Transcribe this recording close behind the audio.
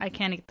I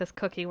can't eat this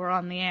cookie. We're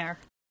on the air.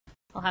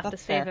 I'll have to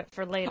save it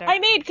for later. I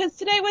made, because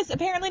today was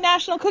apparently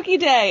National Cookie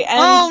Day. And,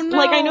 oh, no!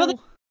 I know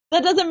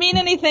that doesn't mean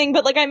anything,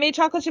 but, I made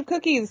chocolate chip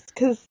cookies,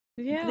 because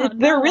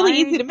they're really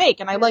easy to make,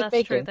 and I like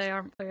baking. That's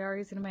true. They are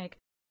easy to make.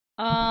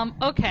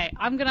 Okay.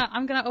 I'm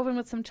gonna open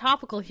with some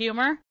topical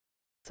humor.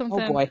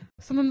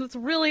 Something that's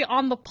really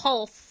on the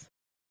pulse.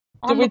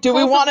 Do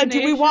we want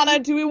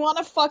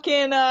to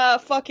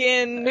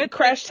fucking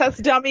Crash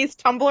Test Dummies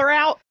Tumblr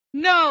out?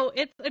 No,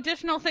 it's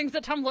additional things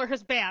that Tumblr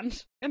has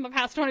banned in the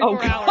past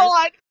 24 hours.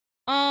 God.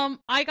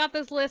 I got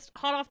this list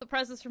hot off the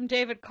presses from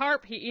David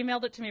Karp. He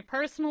emailed it to me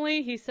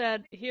personally. He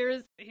said,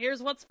 "Here's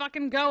what's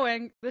fucking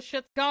going. This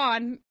shit's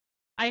gone.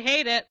 I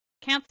hate it.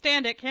 Can't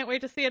stand it. Can't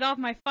wait to see it off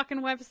my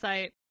fucking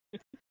website."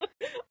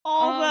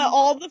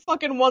 all the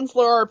fucking one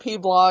slow RP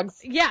blogs.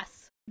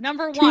 Yes.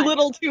 Number 1. Too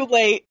little, too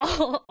late.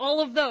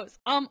 All of those.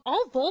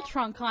 All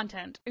Voltron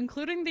content,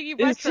 including the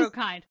retro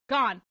kind,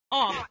 gone.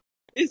 Off.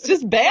 It's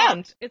just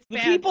banned. It's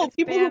banned. People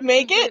who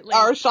make completely. It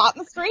are shot in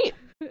the street.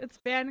 It's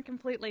banned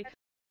completely.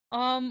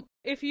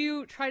 If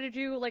you try to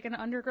do an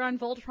underground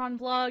Voltron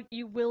blog,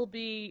 you will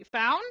be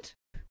found.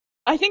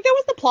 I think that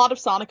was the plot of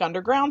Sonic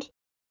Underground.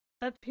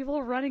 That people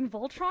are running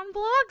Voltron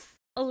blogs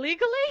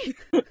illegally?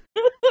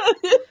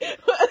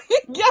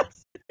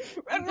 Yes.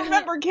 And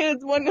remember,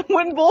 kids, when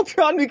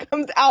Voltron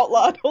becomes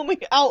outlawed, only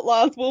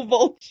outlaws will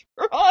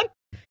Voltron.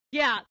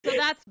 Yeah, so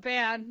that's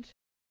banned.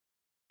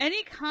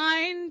 Any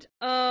kind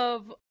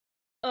of,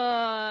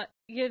 fuck,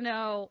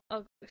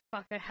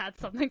 I had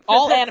something for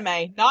all this.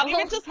 Anime. Not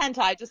even just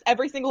hentai, just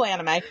every single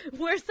anime.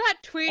 Where's that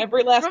tweet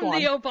every last from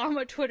one. The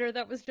Obama Twitter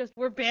that was just,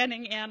 "We're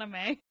banning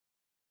anime"?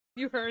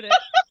 You heard it.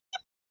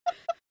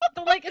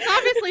 So, it's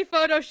obviously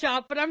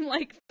Photoshop, but I'm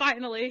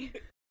finally.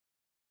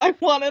 I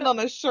want it on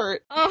a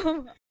shirt.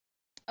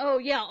 Oh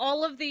yeah,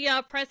 all of the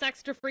press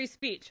extra free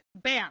speech.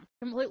 Banned.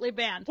 Completely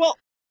banned. Well,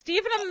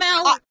 Stephen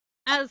Amell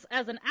as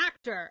an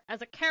actor,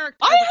 as a character,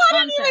 I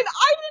didn't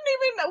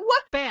even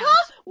what? Banned.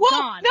 Huh? What?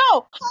 Gone.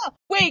 No. Huh?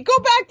 Wait, go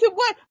back to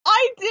what?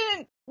 I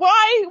didn't.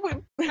 Why?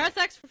 Press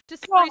extra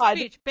free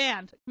speech.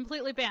 Banned.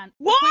 Completely banned.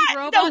 What?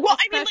 Robot, no, well,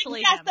 yes,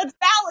 him. that's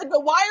valid,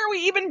 but why are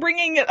we even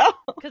bringing it up?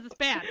 Because it's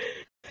banned.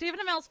 Stephen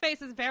Amell's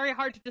face is very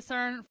hard to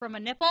discern from a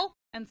nipple,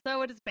 and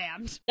so it is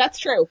banned. That's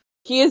true.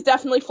 He is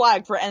definitely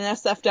flagged for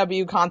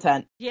NSFW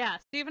content. Yeah,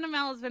 Stephen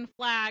Amell has been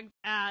flagged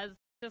as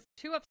just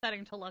too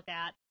upsetting to look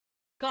at.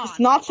 Gone. It's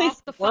not safe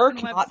for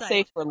work, not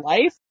safe for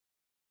life.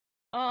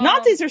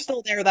 Nazis are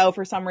still there, though,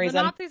 for some reason.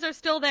 The Nazis are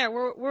still there.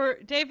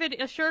 David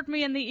assured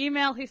me in the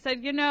email, he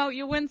said,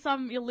 you win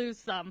some, you lose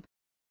some.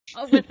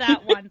 With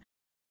that one.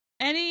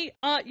 Any,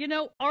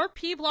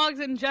 RP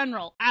blogs in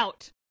general,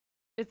 out.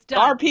 It's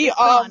done. RP,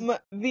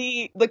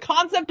 the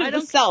concept of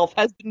the self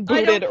has been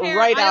booted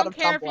right out of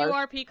Tumblr. I don't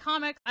care if you RP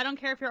comics. I don't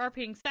care if you're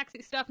RPing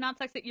sexy stuff, not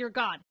sexy. You're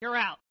gone. You're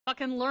out.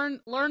 Fucking learn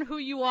who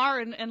you are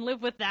and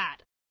live with that.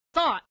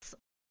 Thoughts.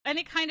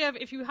 Any kind of,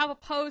 if you have a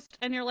post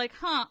and you're like,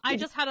 I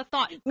just had a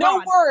thought. Gone.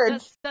 No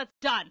words. That's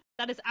done.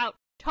 That is out.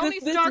 Tony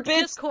Stark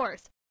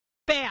discourse.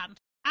 Banned.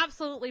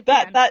 Absolutely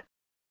banned. That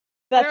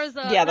is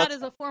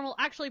a formal.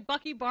 Actually,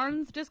 Bucky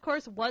Barnes'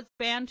 discourse was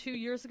banned 2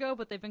 years ago,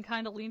 but they've been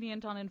kind of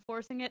lenient on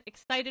enforcing it.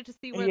 Excited to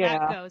see where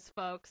that goes,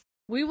 folks.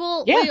 We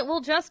will. Yeah. We'll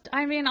just.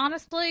 I mean,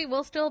 honestly,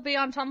 we'll still be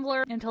on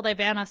Tumblr until they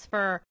ban us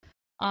for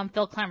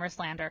Phil Klemmer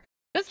slander.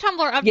 This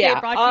Tumblr update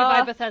brought to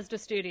you by Bethesda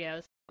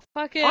Studios.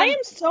 Fucking. I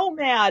am so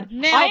mad.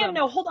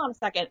 Hold on a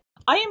second.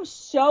 I am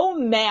so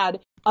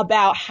mad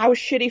about how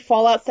shitty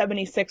Fallout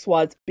 76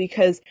 was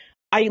because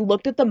I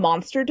looked at the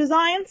monster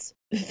designs.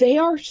 They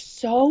are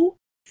so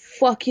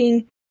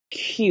fucking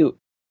cute.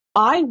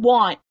 I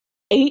want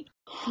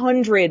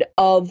 800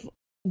 of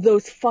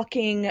those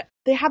fucking.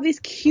 They have these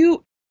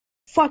cute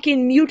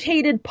fucking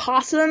mutated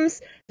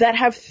possums that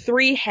have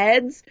 3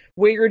 heads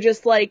where you're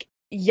just like,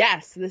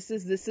 yes, this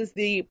is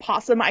the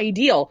possum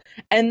ideal.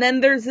 And then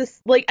there's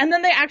this and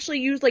then they actually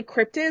use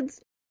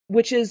cryptids,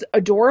 which is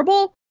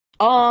adorable.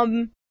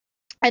 And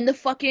the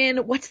fucking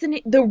what's the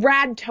name? The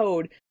rad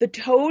toad. The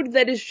toad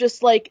that is just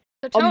the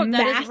toad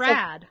that is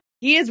rad.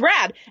 He is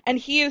rad, and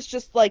he is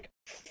just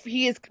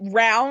he is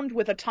round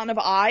with a ton of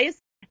eyes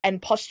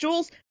and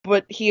pustules,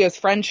 but he is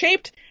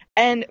friend-shaped,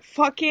 and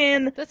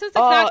fucking... This is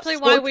exactly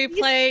why we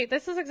play...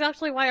 This is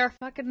exactly why our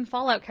fucking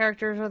Fallout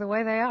characters are the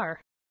way they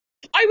are.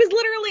 I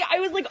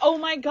was like, oh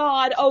my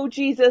god, oh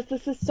Jesus,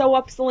 this is so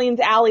up Celine's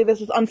alley, this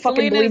is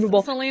unfucking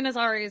believable. Celine is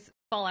Ari's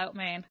Fallout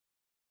main.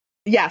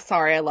 Yeah,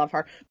 sorry, I love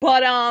her.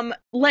 But,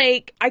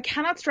 I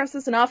cannot stress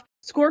this enough,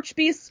 Scorch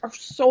Beasts are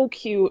so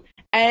cute,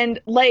 and,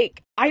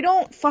 I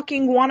don't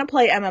fucking want to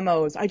play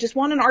MMOs. I just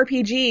want an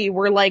RPG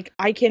where,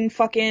 I can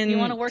fucking You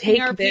want a working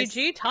RPG?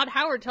 This. Todd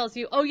Howard tells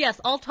you, oh yes,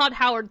 all Todd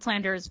Howard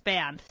slander is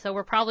banned, so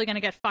we're probably gonna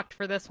get fucked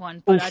for this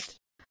one, but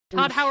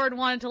Todd Howard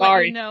wanted to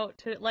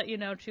let you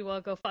know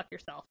to go fuck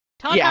yourself.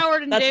 Todd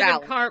Howard and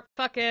David Karp,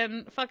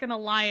 fucking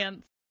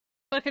alliance.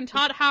 Fucking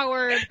Todd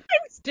Howard,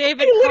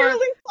 David Karp,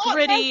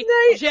 Gritty,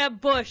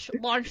 Jeb Bush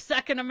launched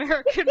Second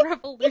American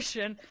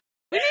Revolution.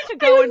 We need to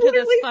go into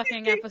this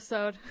fucking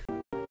episode.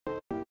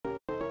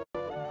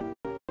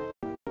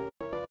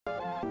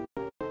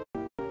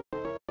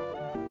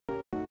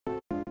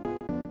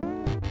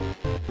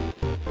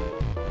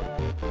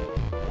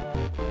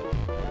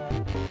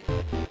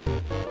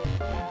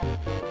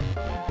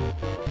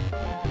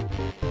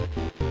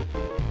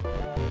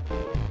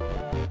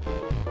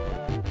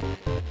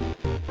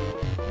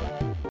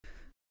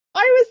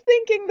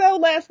 thinking, though,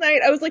 last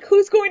night, I was like,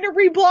 who's going to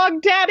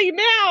reblog Daddy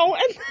now?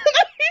 And then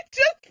I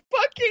just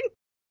fucking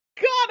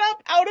got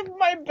up out of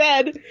my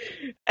bed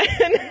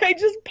and I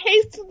just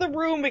paced the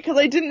room because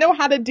I didn't know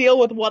how to deal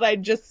with what I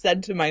just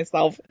said to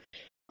myself.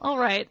 All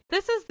right.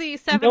 This is the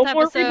 7th no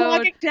episode. No more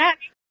reblogging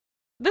Daddy.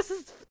 This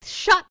is...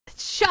 Shut!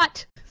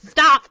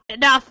 Stop!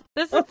 Enough!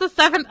 This is the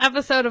 7th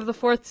episode of the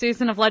 4th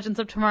season of Legends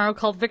of Tomorrow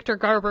called Victor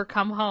Garber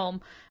Come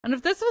Home. And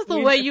if this was the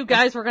way you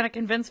guys were going to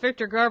convince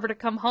Victor Garber to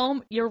come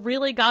home, you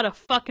really gotta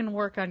fucking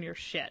work on your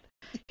shit.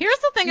 Here's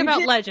the thing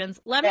about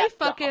Legends. Let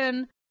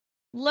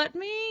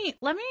me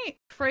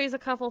phrase a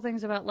couple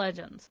things about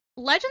Legends.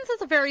 Legends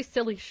is a very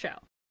silly show,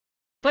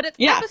 but its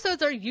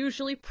episodes are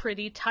usually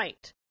pretty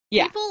tight.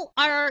 Yeah. People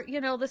are,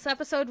 this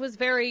episode was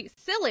very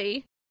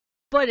silly,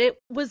 but it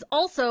was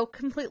also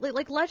completely,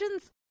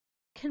 Legends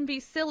can be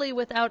silly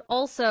without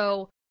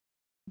also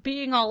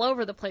being all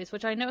over the place,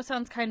 which I know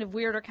sounds kind of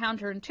weird or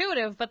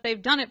counterintuitive, but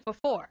they've done it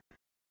before.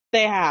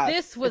 They have.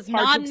 This was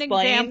not an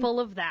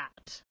example of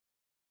that.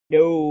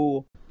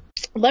 No.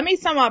 Let me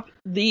sum up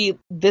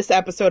this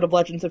episode of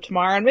Legends of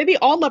Tomorrow, and maybe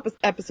all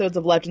episodes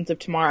of Legends of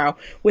Tomorrow,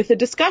 with a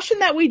discussion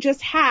that we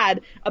just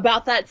had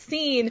about that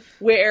scene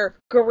where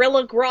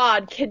Gorilla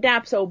Grodd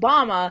kidnaps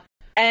Obama,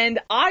 and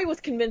I was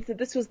convinced that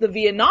this was the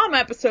Vietnam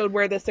episode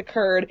where this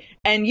occurred,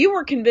 and you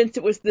were convinced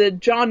it was the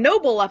John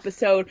Noble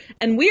episode,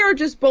 and we are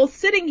just both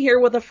sitting here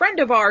with a friend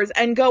of ours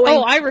and going...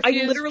 Oh, I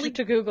refused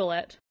to Google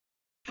it.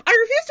 I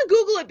refused to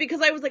Google it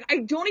because I was like, I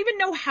don't even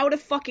know how to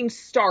fucking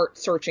start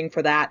searching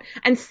for that.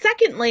 And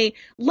secondly,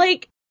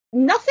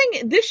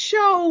 this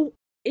show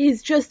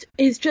is just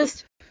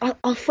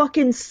a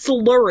fucking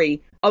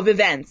slurry of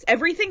events.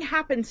 Everything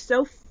happens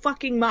so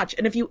fucking much.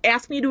 And if you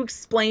ask me to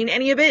explain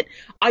any of it,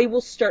 I will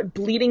start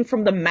bleeding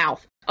from the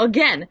mouth.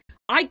 Again,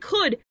 I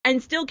could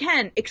and still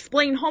can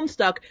explain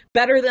Homestuck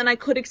better than I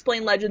could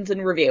explain Legends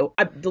in Review.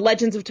 The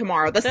Legends of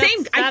Tomorrow. I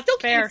still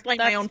can't explain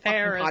my own fucking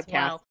podcast.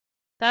 Well.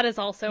 That is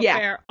also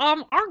fair.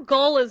 Our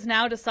goal is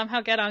now to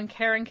somehow get on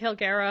Karen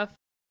Kilgariff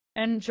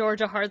and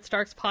Georgia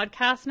Hardstark's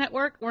podcast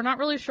network. We're not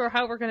really sure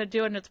how we're going to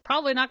do it, and it's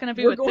probably not going to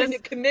be We're going to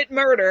commit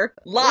murder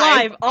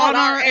live on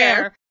our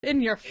air.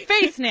 In your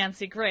face,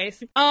 Nancy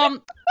Grace. I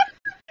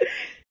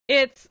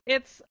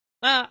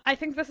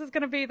think this is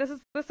going to be this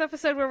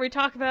episode where we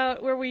talk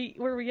about where we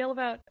yell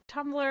about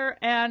Tumblr,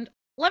 and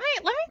let me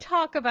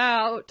talk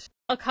about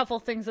a couple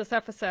things this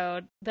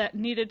episode that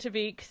needed to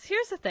be, because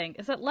here's the thing,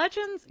 is that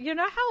Legends, you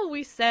know how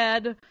we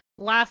said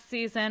last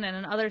season and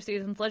in other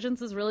seasons,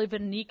 Legends has really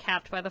been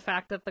kneecapped by the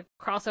fact that the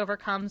crossover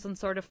comes and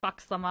sort of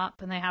fucks them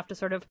up, and they have to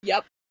sort of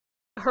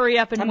hurry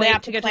up and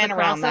wait to get to the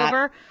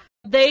crossover.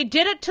 They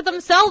did it to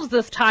themselves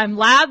this time,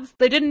 lads.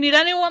 They didn't need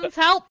anyone's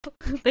help.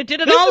 They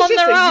did it all on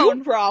their own.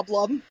 This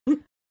problem.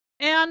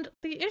 And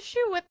the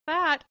issue with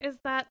that is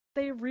that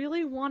they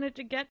really wanted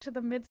to get to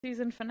the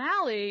mid-season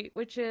finale,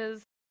 which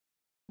is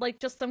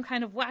just some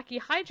kind of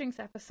wacky hijinks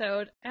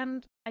episode,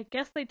 and I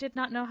guess they did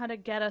not know how to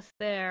get us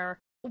there.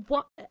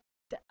 What they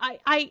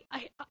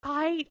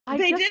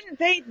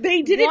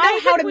didn't know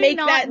how to make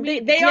that.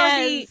 They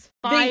already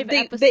 5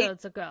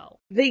 episodes ago.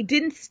 They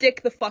didn't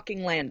stick the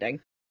fucking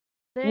landing.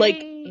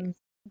 They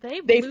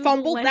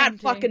fumbled that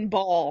fucking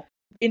ball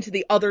into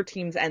the other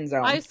team's end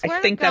zone. I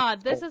swear to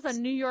God, this is a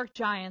New York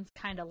Giants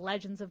kind of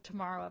Legends of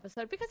Tomorrow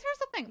episode. Because here's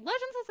the thing,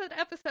 Legends has had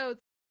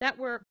episodes that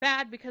were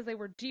bad because they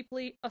were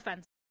deeply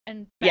offensive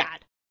and bad. Yeah.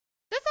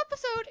 This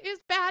episode is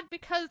bad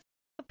because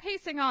the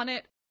pacing on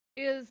it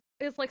is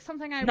like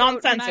something I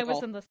wrote when I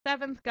was in the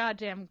 7th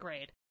goddamn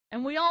grade.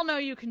 And we all know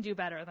you can do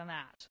better than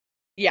that.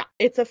 Yeah,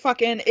 it's a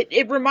fucking...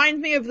 It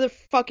reminds me of the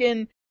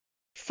fucking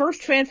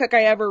first fanfic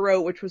I ever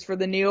wrote, which was for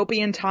the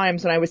Neopian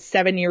Times when I was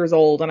 7 years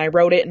old, and I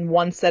wrote it in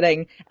one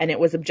sitting, and it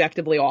was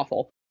objectively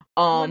awful.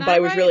 But I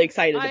was really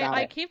excited about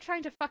it. I keep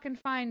trying to fucking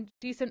find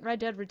decent Red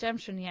Dead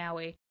Redemption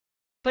yaoi.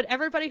 But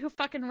everybody who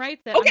fucking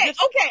writes it... Okay,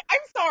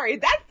 I'm sorry.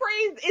 That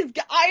phrase is...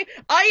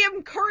 I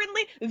am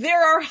currently...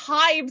 There are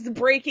hives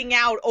breaking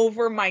out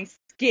over my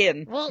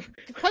skin. Well,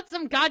 put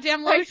some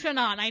goddamn lotion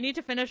on. I need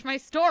to finish my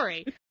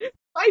story.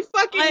 My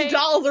fucking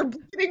dolls are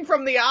bleeding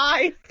from the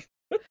eyes.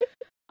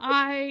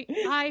 I'm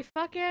out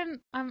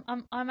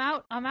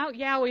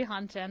yaoi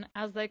hunting,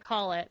 as they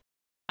call it.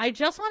 I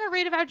just want to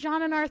read about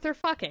John and Arthur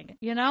fucking.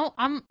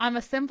 I'm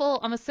a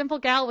simple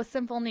gal with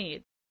simple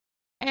needs.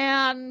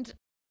 And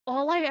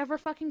all I ever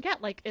fucking get,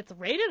 it's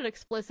rated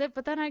explicit,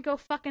 but then I go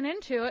fucking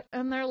into it,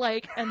 and they're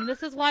like, and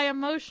this is why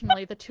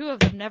emotionally the two of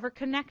them never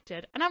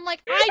connected. And I'm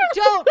like, I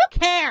don't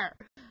care!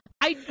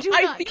 I do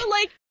not. I feel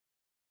like...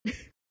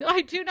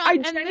 I do not.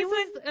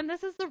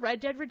 This is the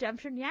Red Dead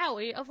Redemption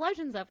yaoi of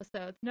Legends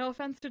episodes. No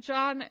offense to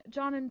John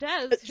and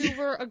Des, who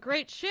were a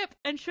great ship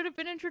and should have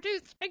been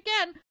introduced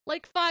again.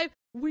 5.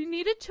 We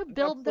needed to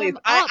build them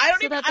up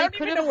so that they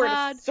could have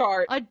had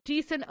a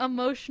decent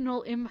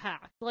emotional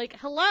impact.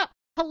 Hello?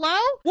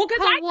 Well, because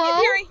I keep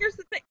hearing. Here's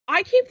the thing.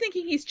 I keep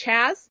thinking he's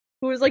Chaz,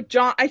 who is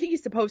John. I think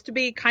he's supposed to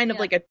be kind of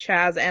like a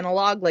Chaz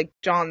analog, like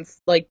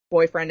John's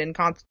boyfriend in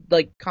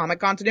comic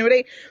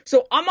continuity.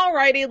 So I'm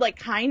already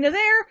kind of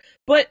there,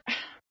 but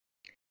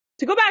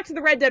to go back to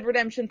the Red Dead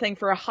Redemption thing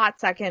for a hot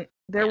second,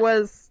 there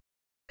was...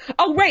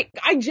 Oh, right.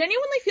 I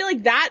genuinely feel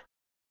like that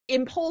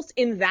impulse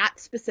in that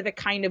specific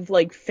kind of,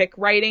 like, fic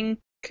writing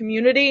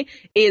community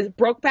is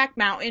Brokeback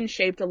Mountain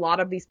shaped a lot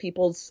of these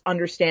people's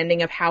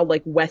understanding of how,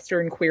 like,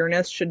 Western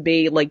queerness should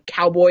be, like,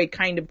 cowboy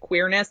kind of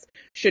queerness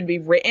should be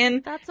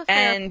written. That's a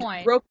fair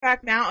point.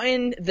 Brokeback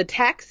Mountain, the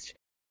text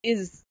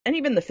is, and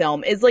even the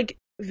film, is, like,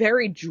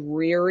 very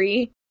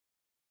dreary,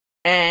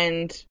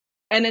 and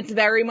it's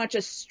very much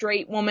a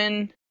straight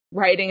woman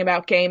writing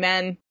about gay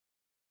men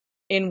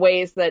in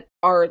ways that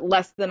are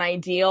less than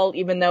ideal,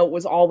 even though it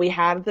was all we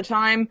had at the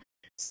time.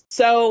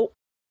 So,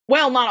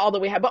 well, not all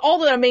that we had, but all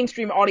that a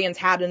mainstream audience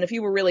had, and if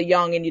you were really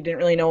young and you didn't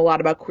really know a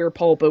lot about queer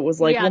pulp, it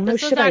was like, well, no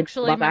shit, I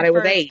love that, I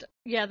was 8.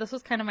 Yeah, this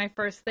was kind of my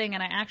first thing,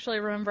 and I actually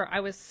remember I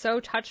was so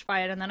touched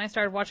by it, and then I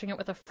started watching it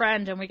with a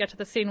friend, and we get to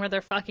the scene where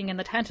they're fucking in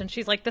the tent, and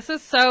she's like, this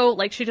is so,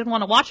 like, she didn't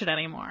want to watch it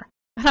anymore.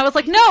 And I was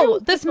like, no,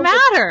 this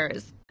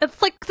matters!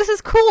 It's like, this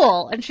is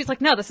cool! And she's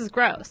like, no, this is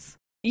gross.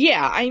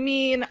 Yeah, I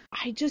mean,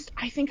 I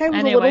think I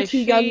was a little too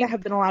young to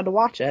have been allowed to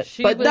watch it.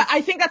 But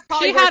I think that's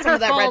probably where some of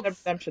that Red Dead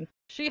Redemption.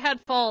 She had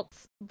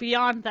faults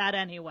beyond that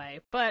anyway,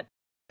 but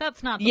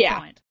that's not the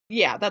point.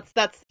 Yeah,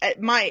 that's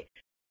my...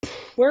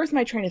 Where's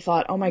my train of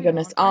thought? Oh my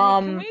goodness.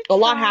 A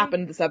lot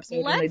happened this episode,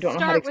 and I don't know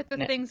how to explain it. Let's start with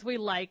the things we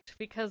liked,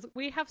 because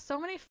we have so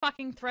many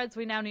fucking threads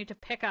we now need to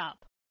pick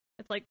up.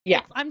 It's like,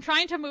 I'm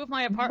trying to move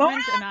my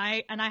apartment,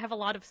 and I have a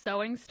lot of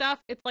sewing stuff.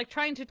 It's like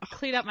trying to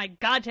clean up my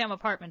goddamn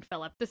apartment,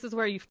 Philip. This is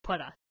where you've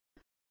put us.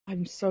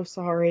 I'm so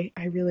sorry.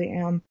 I really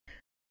am.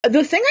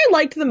 The thing I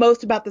liked the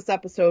most about this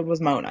episode was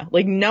Mona.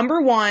 Like,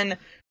 number one,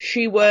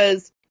 she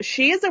is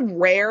a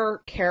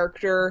rare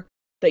character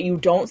that you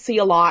don't see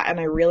a lot,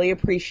 and I really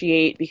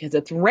appreciate because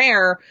it's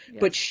rare,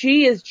 but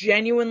she is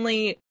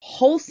genuinely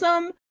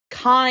wholesome,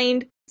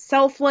 kind,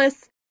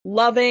 selfless,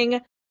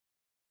 loving,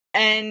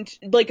 and,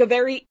 like, a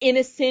very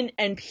innocent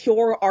and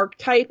pure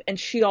archetype, and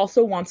she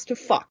also wants to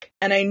fuck.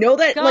 And I know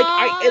that,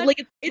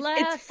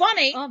 it's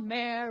funny.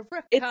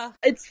 America.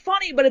 It's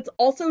funny, but it's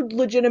also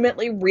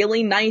legitimately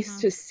really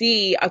nice to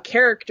see a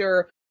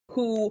character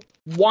who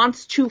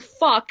wants to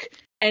fuck,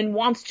 and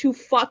wants to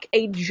fuck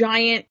a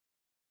giant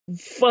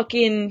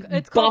fucking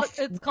it's buff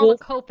called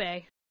a cope.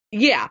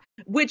 Yeah,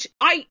 which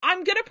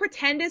I'm gonna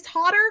pretend is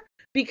hotter,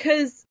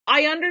 because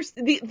I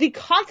understand the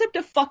concept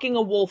of fucking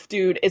a wolf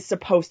dude is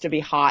supposed to be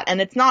hot,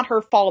 and it's not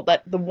her fault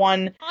that the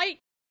one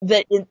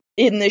that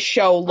in this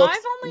show looks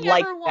like that. I've only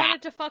ever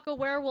wanted to fuck a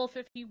werewolf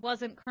if he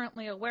wasn't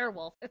currently a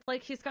werewolf. It's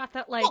like he's got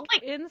that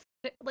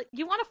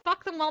you want to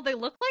fuck them while they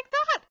look like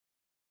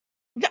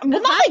that?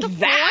 Well, not like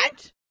that.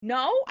 Point?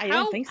 No, I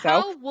don't think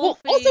so. Well,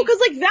 also, because,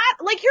 like, that,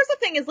 like, here's the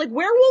thing, is, like,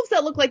 werewolves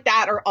that look like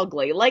that are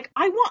ugly. Like,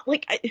 I'm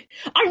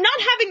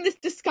not having this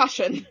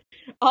discussion,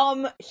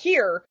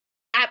 here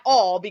at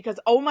all, because,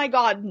 oh my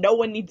god, no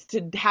one needs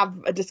to have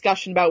a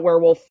discussion about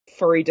werewolf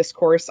furry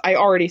discourse. I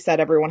already said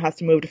everyone has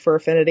to move to Fur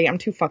Affinity. I'm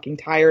too fucking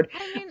tired.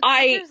 I mean,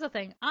 here's the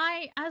thing.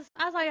 As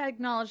I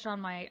acknowledged on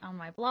my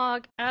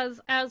blog,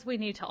 as we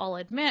need to all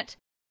admit,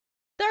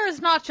 there is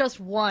not just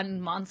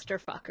one monster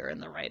fucker in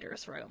the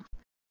writer's room.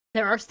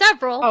 There are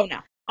several. Oh, no.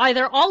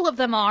 Either all of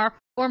them are,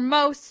 or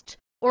most,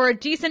 or a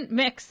decent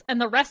mix,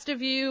 and the rest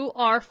of you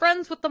are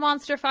friends with the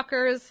monster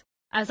fuckers,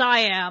 as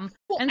I am.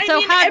 Well, and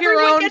so have your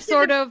own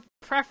sort of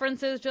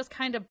preferences just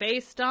kind of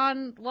based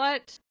on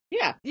what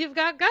you've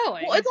got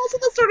going. Well, it's also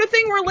the sort of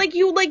thing where,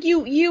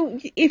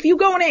 if you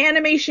go into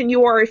animation,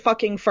 you are a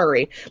fucking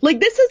furry. Like,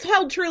 this is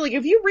held true. Like,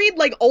 if you read,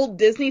 like, old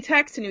Disney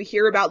text and you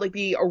hear about, like,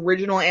 the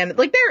original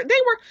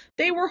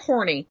they were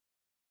horny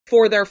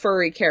for their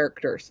furry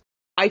characters.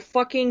 I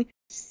fucking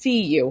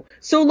see you.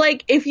 So,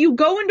 like, if you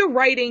go into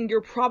writing,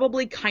 you're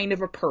probably kind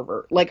of a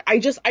pervert. Like,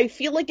 I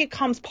feel like it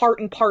comes part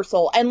and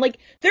parcel. And, like,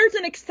 there's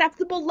an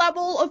acceptable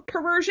level of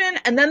perversion,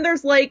 and then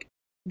there's, like,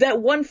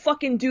 that one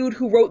fucking dude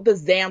who wrote the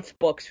Xanth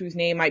books, whose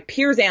name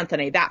Piers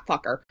Anthony, that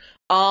fucker.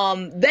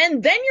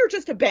 Then you're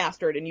just a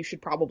bastard, and you should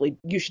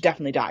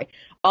definitely die.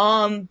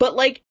 But,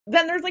 like,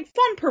 then there's, like,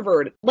 fun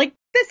pervert, like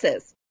this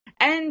is.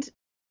 And,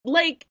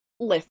 like,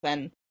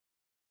 listen,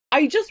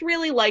 I just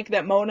really like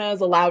that Mona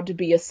is allowed to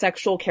be a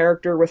sexual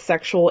character with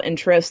sexual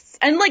interests,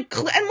 and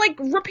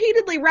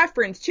repeatedly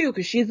referenced too,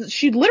 because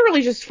she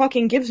literally just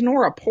fucking gives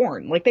Nora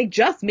porn. Like, they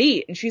just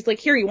meet, and she's like,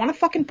 "Here, you want a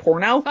fucking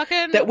porno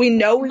that we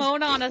know is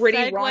Mona on a pretty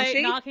Segway,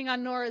 raunchy?" Knocking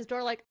on Nora's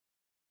door, like,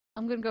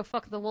 "I'm gonna go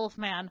fuck the wolf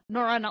man."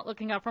 Nora not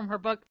looking up from her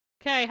book.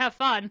 Okay, have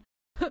fun.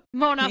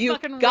 Mona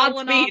fucking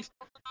rolling off.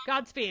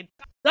 Godspeed.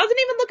 Doesn't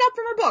even look up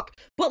from her book,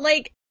 but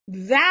like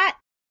that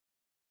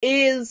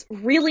is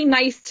really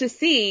nice to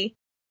see.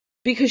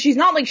 Because she's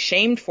not, like,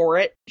 shamed for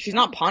it. She's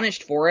not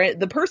punished for it.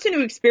 The person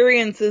who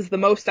experiences the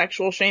most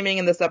sexual shaming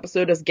in this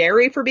episode is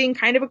Gary for being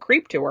kind of a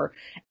creep to her.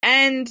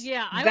 And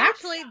that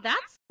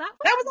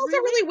was also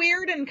really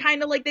weird, and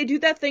kind of like they do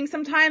that thing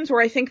sometimes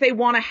where I think they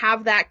want to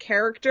have that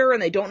character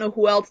and they don't know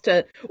who else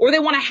to, or they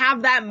want to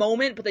have that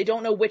moment, but they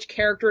don't know which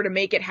character to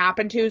make it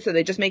happen to, so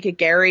they just make it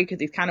Gary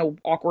because he's kind of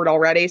awkward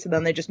already, so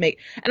then they just make,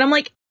 and I'm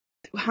like,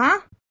 huh?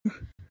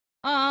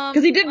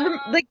 Because he did,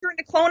 like, during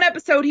the clone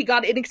episode, he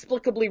got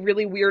inexplicably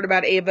really weird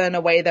about Ava in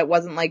a way that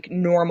wasn't, like,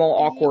 normal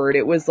awkward.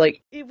 It was,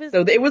 like,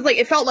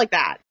 it felt like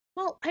that.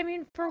 Well, I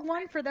mean,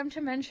 for them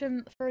to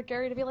mention, for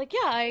Gary to be like,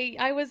 yeah,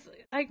 I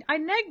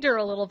negged her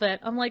a little bit.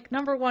 I'm like,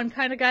 number one,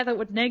 kind of guy that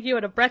would neg you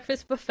at a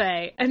breakfast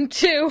buffet. And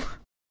two...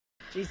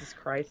 Jesus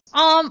Christ.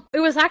 It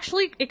was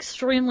actually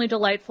extremely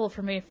delightful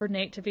for me for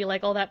Nate to be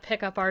like, oh, that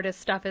pickup artist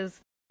stuff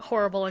is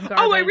horrible and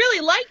garbage. Oh, I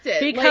really liked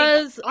it.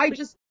 Because like,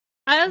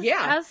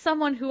 as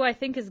someone who I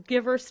think is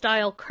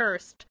Giver-style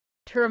cursed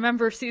to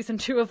remember season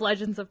 2 of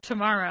Legends of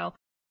Tomorrow,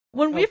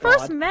 when we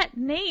first met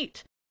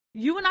Nate,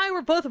 you and I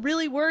were both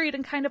really worried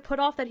and kind of put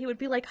off that he would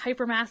be, like,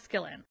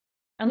 hyper-masculine.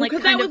 And, like,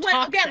 kind of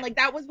toxic. Again, like,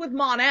 that was with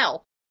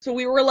Mon-El. So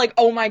we were like,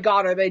 oh my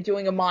god, are they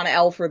doing a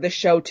Mon-El for this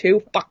show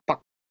too?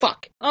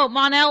 Fuck. Oh,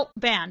 Mon-El,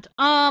 banned.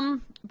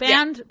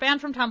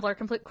 Banned from Tumblr,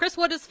 complete. Chris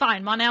Wood is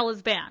fine, Mon-El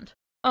is banned.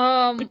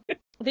 The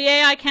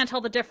AI can't tell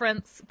the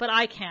difference, but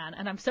I can,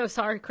 and I'm so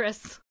sorry,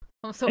 Chris.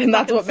 I'm so and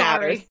that's what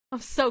sorry. Matters. I'm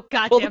so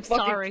goddamn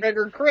sorry.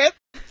 Trigger, Chris.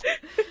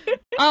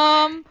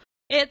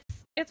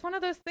 It's one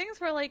of those things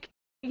where, like,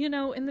 you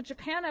know, in the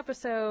Japan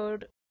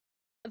episode,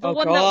 the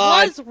one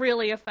that was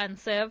really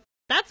offensive,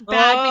 that's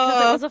bad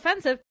because it was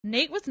offensive.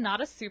 Nate was not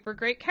a super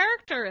great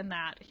character in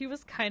that. He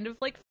was kind of,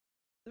 like,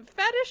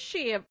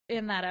 fetishy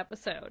in that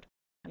episode.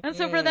 And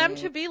so for them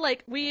to be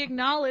like, we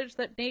acknowledge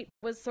that Nate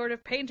was sort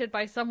of painted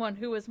by someone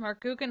who was Mark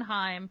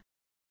Guggenheim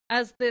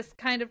as this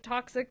kind of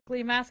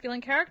toxically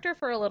masculine character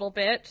for a little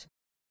bit,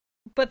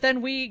 but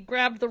then we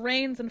grabbed the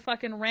reins and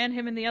fucking ran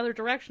him in the other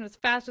direction as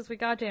fast as we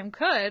goddamn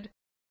could.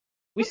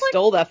 We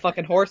stole that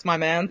fucking horse, my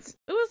mans.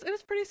 It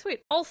was pretty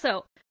sweet.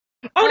 Also,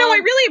 no,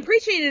 I really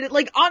appreciated it.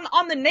 Like,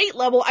 on the Nate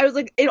level, I was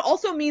like, it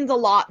also means a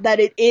lot that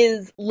it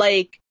is,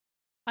 like,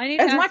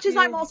 as much as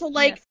I'm also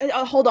like,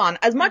 hold on,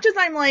 as much as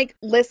I'm like,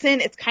 listen,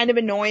 it's kind of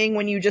annoying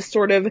when you just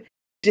sort of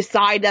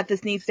decide that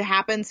this needs to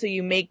happen, so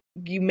you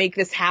make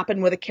this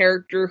happen with a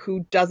character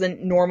who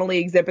doesn't normally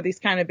exhibit these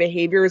kind of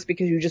behaviors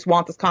because you just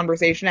want this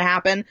conversation to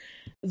happen.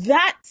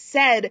 That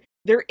said,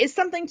 there is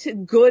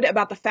something good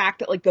about the fact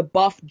that, like, the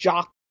buff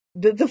jock,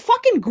 the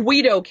fucking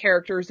Guido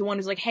character is the one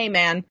who's like, hey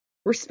man,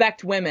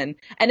 respect women.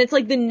 And it's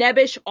like the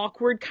nebbish,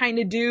 awkward kind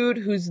of dude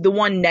who's the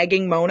one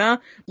negging Mona.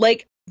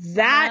 Like,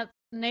 that...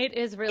 Nate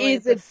is really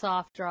a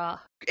soft draw.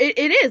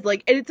 It is,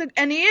 like,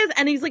 and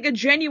he's like a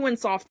genuine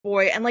soft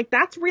boy, and, like,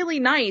 that's really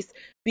nice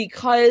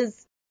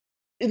because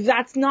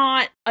that's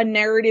not a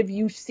narrative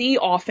you see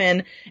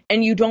often,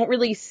 and you don't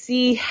really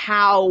see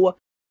how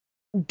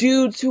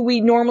dudes who we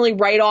normally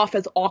write off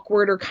as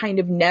awkward or kind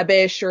of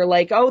nebbish or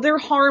like, oh, they're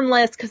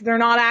harmless because they're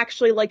not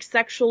actually, like,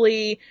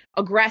 sexually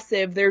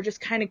aggressive, they're just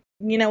kind of,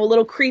 you know, a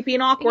little creepy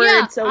and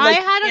awkward, so, like,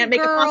 you can't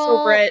make a fuss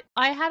over it.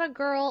 I had a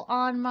girl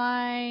on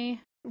my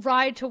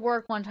ride to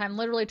work one time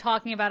literally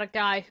talking about a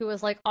guy who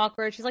was, like,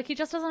 awkward. She's like, he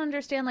just doesn't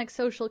understand, like,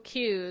 social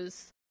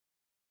cues,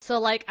 so,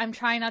 like, I'm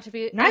trying not to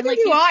be... Neither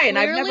do I, and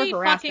I've never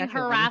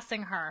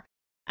harassing her.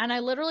 And I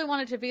literally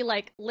wanted to be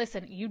like,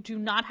 listen, you do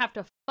not have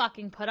to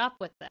fucking put up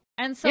with it.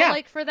 And so,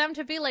 like, for them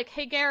to be like,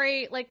 hey,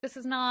 Gary, like, this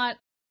is not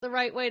the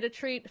right way to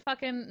treat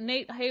fucking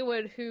Nate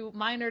Haywood, who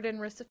minored in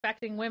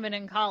respecting women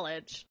in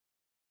college.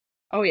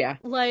 Oh, yeah.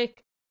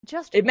 Like,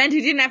 just... It meant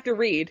he didn't have to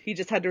read. He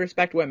just had to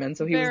respect women,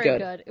 so he was good.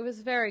 Very good. It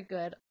was very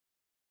good.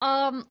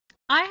 I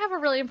have a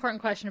really important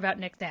question about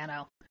Nick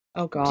Zano.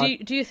 Oh, God.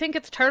 Do you think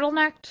it's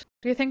turtlenecked?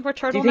 Do you think we're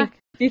turtleneck?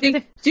 Do you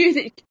think he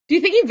vapes? Do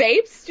you think he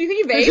vapes? Do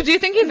you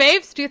think he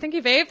vapes? Do you think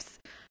he vapes?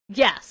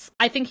 Yes,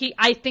 I think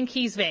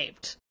he's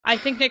vaped. I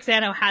think Nick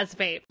Zano has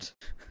vaped.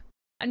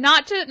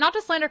 Not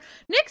to slander.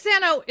 Nick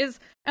Zano is,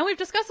 and we've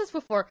discussed this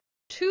before,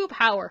 too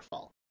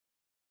powerful.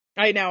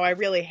 I know, I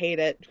really hate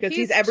it, because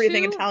he's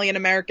everything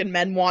Italian-American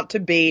men want to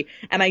be,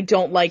 and I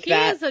don't like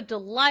that. He is a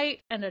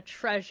delight and a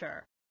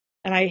treasure.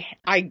 And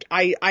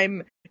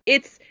I'm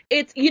it's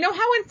you know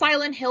how in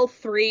Silent Hill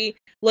 3,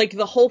 like,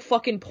 the whole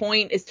fucking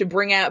point is to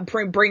bring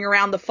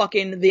around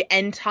the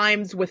end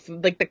times with,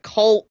 like, the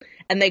cult,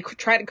 and they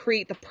try to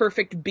create the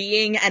perfect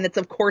being, and it's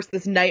of course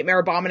this nightmare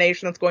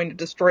abomination that's going to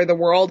destroy the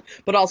world,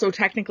 but also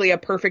technically a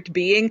perfect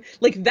being.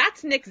 Like,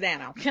 that's Nick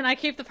Zano. Can I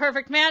keep the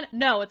perfect man?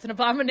 No, it's an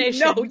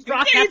abomination. No,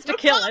 Brock has to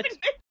kill it.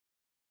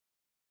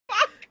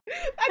 Fuck.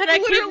 Can I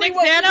keep Nick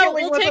Zano?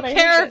 We'll take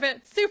care of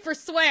it. Super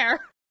swear.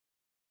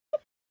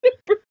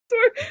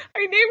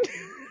 I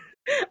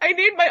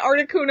named my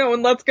Articuno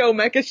and Let's Go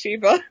Mecha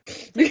Shiva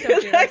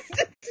because I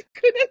just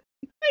couldn't.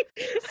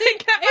 I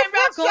kept my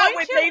mouth shut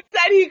when Nate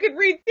said he could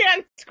read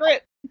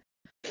Sanskrit.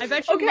 I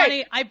bet you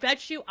money.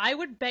 I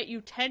would bet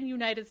you 10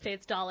 United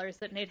States dollars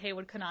that Nate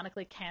Haywood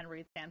canonically can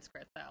read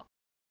Sanskrit, though.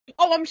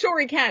 Oh, I'm sure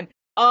he can.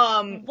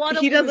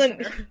 He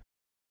doesn't.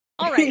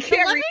 All right, so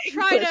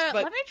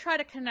let me try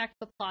to connect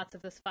the plots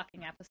of this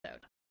fucking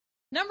episode.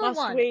 Number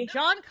one,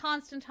 John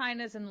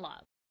Constantine is in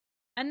love.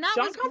 And that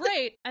was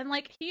great, and,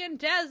 like, he and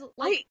Dez,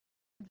 like,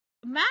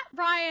 Matt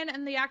Ryan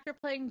and the actor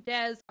playing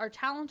Dez are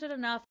talented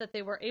enough that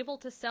they were able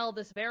to sell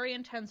this very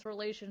intense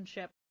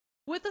relationship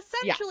with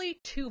essentially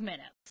 2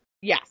 minutes.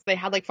 Yes, they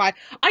had like 5.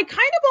 I kind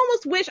of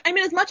almost wish, I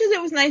mean, as much as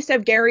it was nice to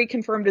have Gary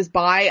confirmed as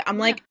bi, I'm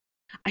like,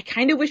 I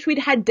kind of wish we'd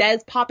had Des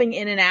popping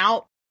in and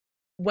out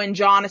when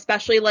John,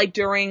 especially like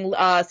during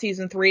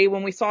season 3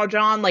 when we saw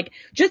John, like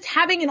just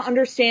having an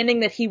understanding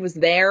that he was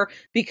there,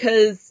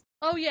 because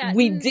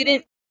we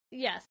didn't.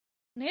 Yes.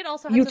 Nate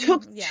also had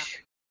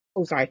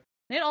Oh, sorry.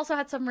 Nate also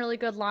had some really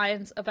good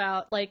lines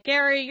about, like,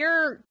 Gary,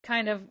 you're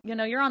kind of,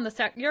 you're on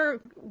you're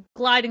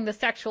gliding the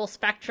sexual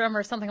spectrum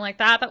or something like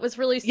that. That was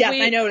really sweet. Yes,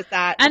 I noticed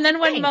that. And then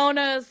when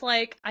Mona's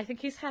like, I think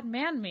he's had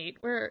man meat,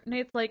 where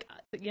Nate's like,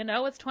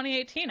 it's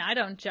 2018, I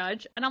don't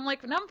judge. And I'm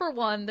like, number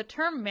one, the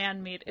term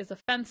man meat is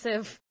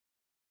offensive.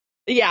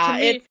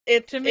 Yeah,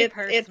 to me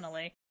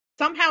personally.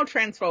 Somehow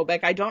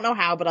transphobic. I don't know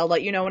how, but I'll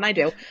let you know when I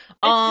do.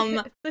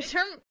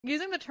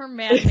 Using the term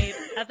man meat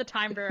at the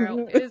time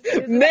bureau is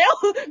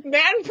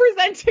man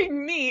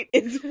presenting meat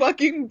is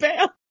fucking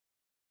bad.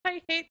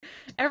 I hate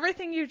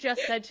everything you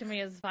just said to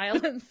me is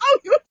violence. Oh,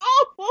 it's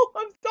awful.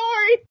 I'm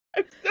sorry.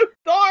 I'm so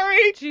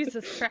sorry.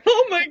 Jesus Christ.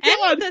 Oh my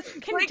god.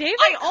 Can David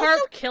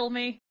Karp kill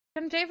me?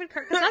 Can David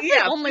Karp? Because that's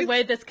the only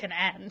way this can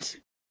end.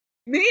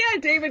 Me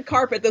and David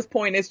Karp at this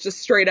point is just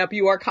straight up,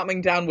 you are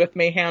coming down with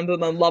me, hand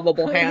in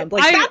unlovable hand.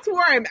 Like, that's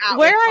where I'm at.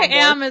 Where I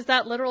am is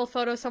that literal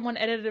photo someone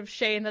edited of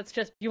Shane that's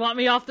just, you want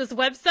me off this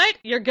website?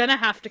 You're gonna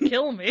have to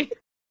kill me.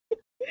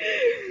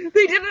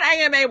 They did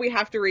an AMA we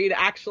have to read,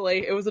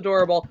 actually. It was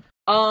adorable.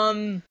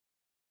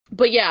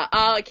 But yeah,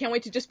 I can't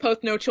wait to just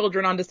post no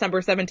children on December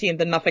 17th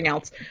and nothing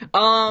else.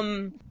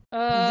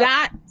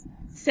 That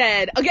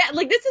said, again,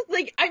 like, this is,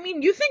 like, I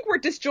mean, you think we're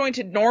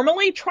disjointed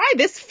normally? Try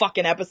this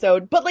fucking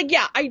episode. But, like,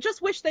 yeah, I just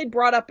wish they'd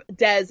brought up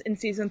Des in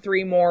season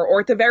 3 more,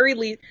 or at the very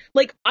least,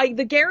 like,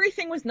 the Gary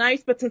thing was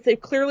nice, but since they've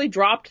clearly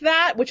dropped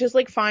that, which is,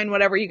 like, fine,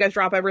 whatever, you guys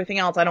drop everything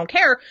else, I don't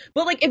care.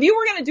 But, like, if you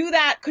were gonna do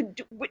that,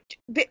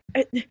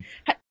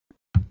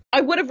 I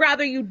would have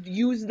rather you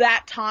use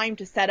that time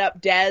to set up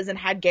Des and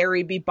had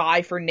Gary be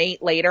bi for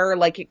Nate later.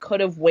 Like, it could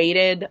have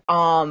waited,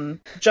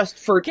 just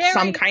for Gary,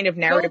 some kind of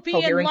narrative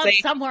coherency. Go be in love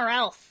somewhere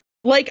else.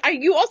 Like,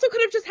 you also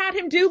could have just had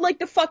him do, like,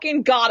 the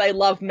fucking God I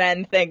love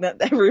men thing that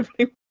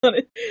everybody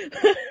wanted.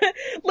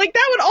 Like,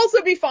 that would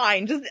also be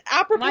fine. Just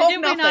apropos of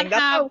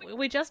nothing.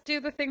 We just do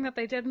the thing that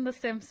they did in the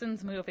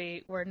Simpsons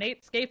movie, where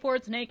Nate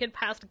skateboards naked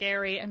past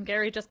Gary, and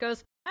Gary just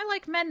goes, I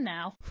like men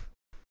now.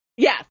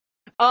 Yes.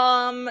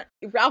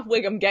 Ralph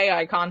Wiggum, gay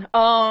icon.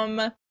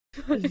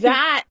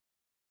 That...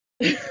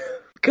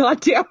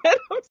 God damn it.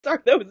 I'm sorry,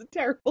 that was a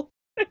terrible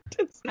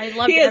sentence. I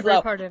loved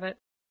every part of it.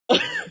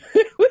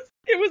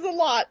 It was a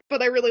lot,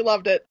 but I really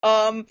loved it.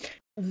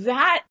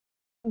 That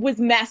was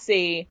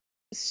messy.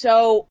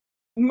 So,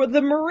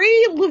 the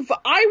Marie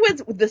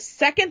Laveau, the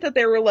second that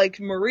they were like,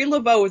 Marie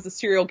Laveau is a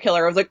serial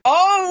killer, I was like,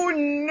 oh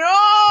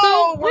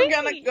no! We're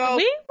gonna go.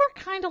 We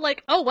were kind of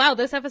like, oh wow,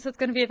 this episode's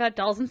gonna be about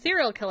dolls and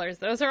serial killers.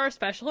 Those are our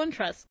special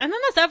interests. And then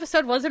this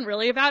episode wasn't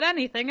really about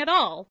anything at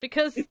all,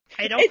 because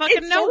I don't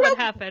fucking know what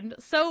happened.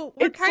 So,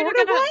 we're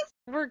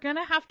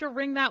gonna have to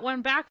wring that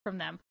one back from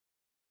them.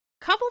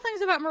 Couple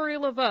things about Marie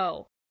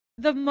Laveau.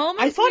 The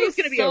moments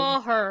we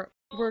saw her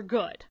were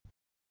good.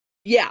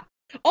 Yeah.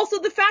 Also,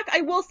 the fact,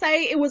 I will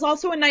say, it was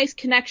also a nice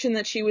connection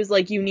that she was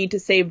like, you need to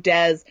save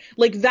Des.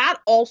 Like, that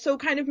also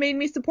kind of made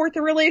me support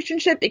the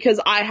relationship, because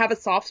I have a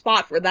soft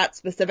spot for that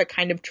specific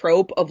kind of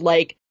trope of,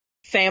 like,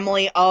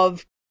 family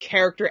of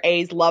character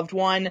A's loved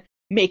one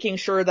making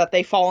sure that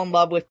they fall in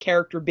love with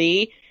character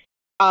B.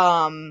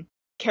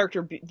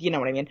 Character B, you know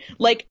what I mean?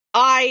 Like,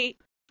 I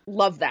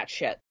love that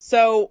shit.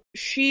 So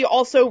she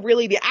also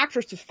really, the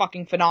actress was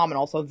fucking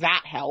phenomenal, so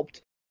that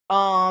helped.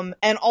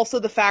 And also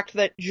the fact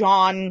that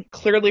John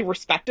clearly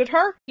respected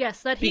her.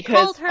 Yes, that he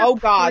called her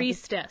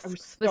priestess.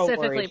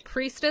 Specifically,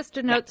 priestess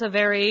denotes a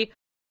very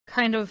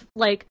kind of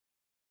like,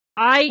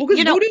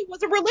 because voodoo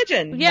was a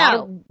religion,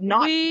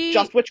 not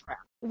just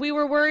witchcraft. We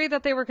were worried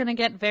that they were going to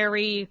get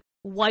very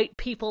white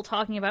people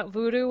talking about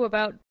voodoo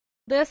about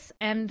this,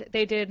 and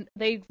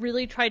they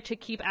really tried to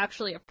keep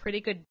actually a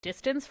pretty good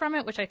distance from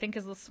it, which I think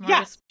is the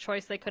smartest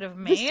choice they could have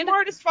made. The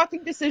smartest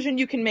fucking decision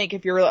you can make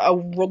if you're a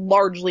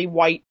largely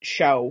white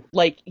show.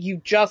 Like,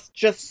 you just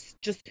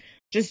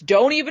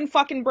don't even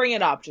fucking bring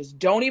it up. Just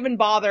don't even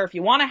bother. If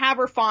you want to have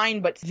her,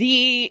 fine, but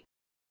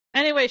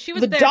anyway, she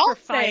was there for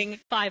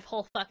five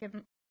whole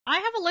fucking... I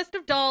have a list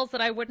of dolls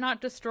that I would not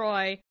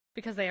destroy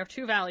because they are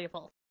too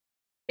valuable.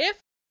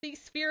 If the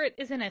spirit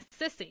is in a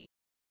sissy,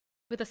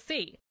 with a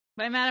C,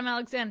 by Madame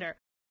Alexander,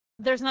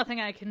 there's nothing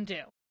I can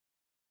do.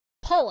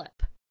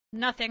 Pull-up,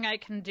 nothing I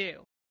can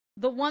do.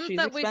 The ones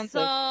that we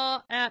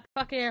saw at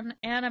fucking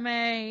Anime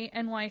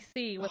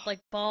NYC with, like,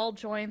 ball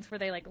joints where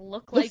they, like,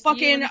 look like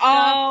fucking, you and stuff.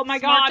 Oh my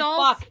Smart god,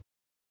 dolls. fuck.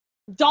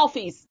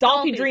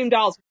 Dolphy Dream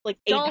Dolls, like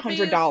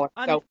 $800, so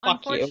fuck you.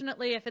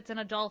 Unfortunately, if it's in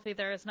a Dolphy,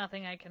 there is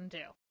nothing I can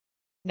do.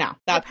 No,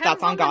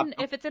 that's on God.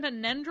 If it's in a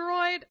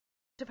Nendroid,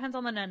 depends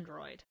on the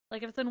Nendroid.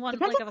 Like, if it's in one...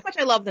 Depends like on how much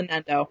I love the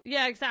Nendo.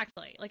 Yeah,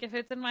 exactly. Like, if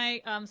it's in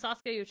my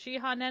Sasuke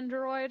Uchiha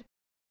Nendroid,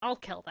 I'll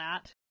kill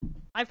that.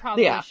 I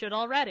probably should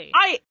already.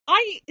 I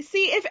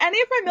see, if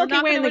any of my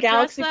Milky Way in the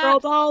Galaxy Girl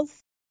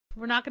dolls...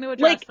 We're not going to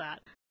address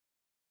that.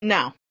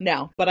 No,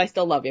 but I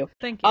still love you.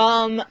 Thank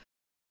you.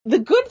 The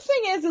good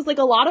thing is like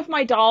a lot of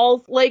my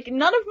dolls, like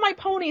none of my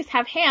ponies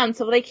have hands,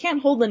 so they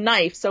can't hold a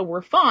knife, so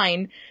we're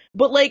fine.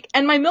 But like,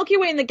 and my Milky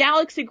Way and the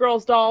Galaxy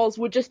Girls dolls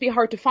would just be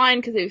hard to find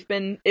because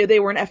they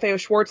were an FAO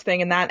Schwartz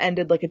thing and that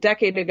ended like a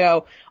decade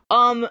ago.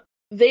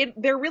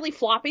 They're really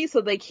floppy,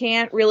 so they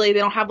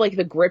don't have like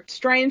the grip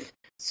strength.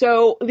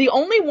 So the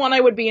only one I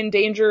would be in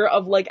danger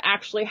of like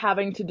actually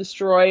having to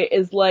destroy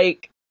is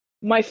like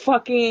my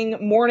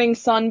fucking Morning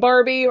Sun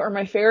Barbie or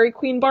my Fairy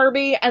Queen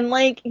Barbie. And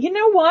like, you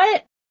know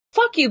what?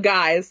 Fuck you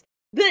guys.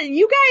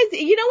 You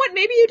know what?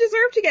 Maybe you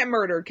deserve to get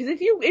murdered. Because if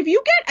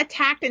you get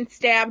attacked and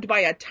stabbed by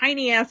a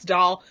tiny ass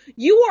doll,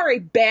 you are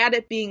bad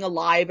at being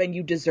alive and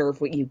you deserve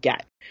what you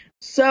get.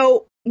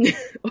 So,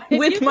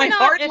 with my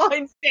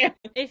hardline stand.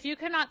 If you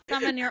cannot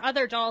summon your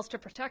other dolls to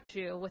protect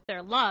you with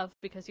their love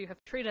because you have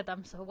treated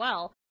them so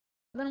well,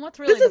 then what's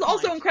really This is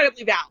also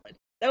incredibly valid.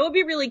 That would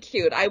be really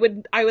cute. I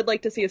would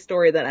like to see a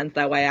story that ends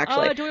that way,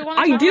 actually. Do we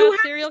want to talk about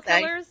serial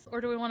killers?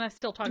 Or do we want to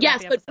still talk about the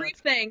episode? Yes, but brief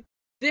thing.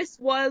 This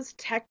was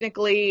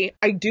technically,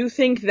 I do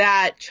think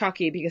that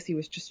Chucky, because he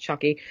was just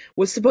Chucky,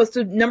 was supposed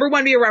to, number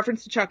one, be a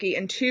reference to Chucky,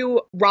 and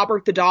two,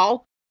 Robert the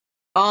Doll.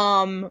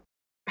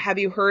 Have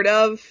you heard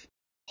of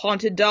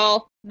Haunted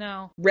Doll?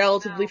 No.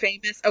 Relatively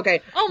famous?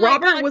 Okay. Oh my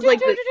Robert God. was like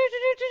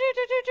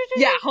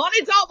yeah,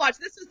 Haunted Doll Watch.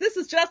 This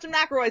is Justin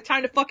McElroy's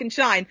time to fucking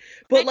shine.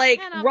 But I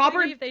cannot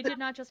believe they did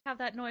not just have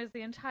that noise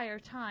the entire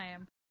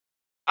time.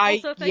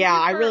 Like,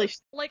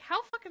 how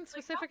fucking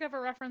specific of a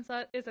reference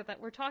is it that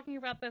we're talking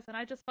about this and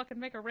I just fucking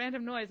make a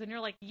random noise and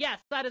you're like, yes,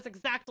 that is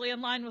exactly in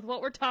line with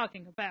what we're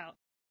talking about.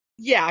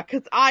 Yeah,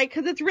 cause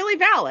it's really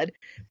valid.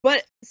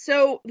 But,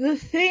 so, the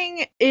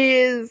thing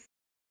is,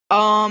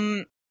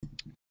 Robert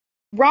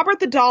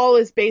the Doll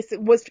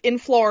was in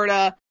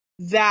Florida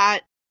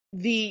that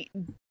it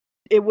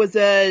was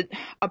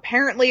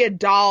apparently a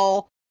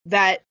doll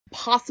that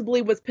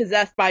possibly was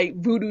possessed by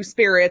voodoo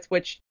spirits,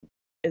 which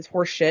is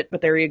horseshit,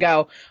 but there you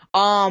go.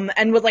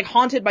 And was like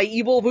haunted by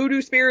evil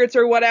voodoo spirits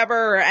or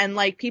whatever, and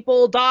like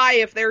people die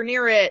if they're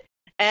near it.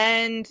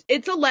 And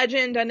it's a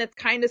legend and it's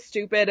kind of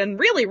stupid and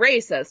really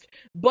racist.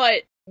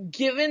 But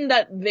given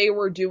that they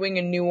were doing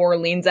a New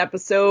Orleans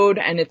episode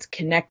and it's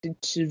connected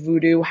to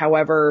voodoo,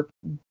 however,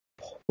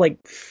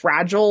 like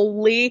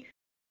fragilely,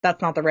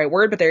 that's not the right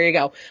word, but there you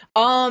go.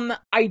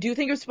 I do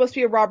think it was supposed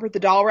to be a Robert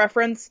the Doll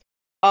reference.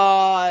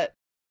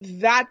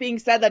 That being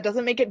said, that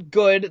doesn't make it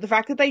good. The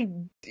fact that they,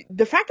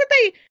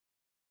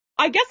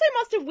 I guess I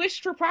must have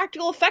wished for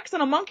practical effects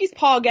on a monkey's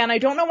paw again. I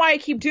don't know why I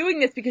keep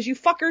doing this, because you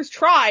fuckers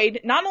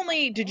tried. Not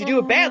only did you do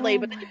it badly,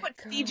 but then you put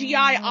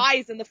CGI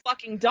eyes in the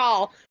fucking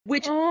doll,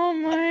 which... Oh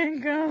my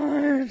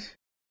God.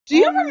 Do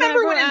you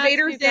remember when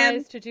Invaders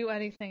guys to do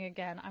anything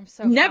again? I'm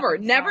so never.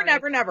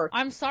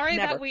 I'm sorry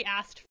that we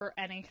asked for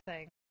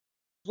anything.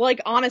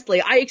 Like,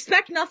 honestly, I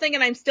expect nothing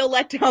and I'm still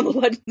let down the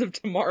Legends of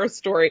Tomorrow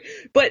story.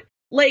 But,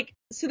 like,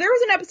 so there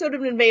was an episode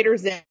of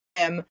Invaders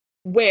Zim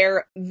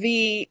where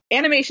the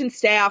animation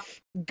staff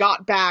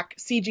got back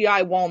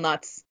CGI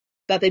walnuts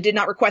that they did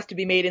not request to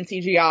be made in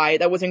CGI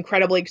that was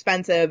incredibly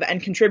expensive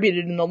and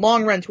contributed in the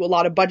long run to a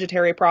lot of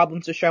budgetary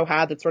problems the show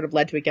had that sort of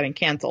led to it getting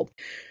canceled.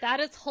 That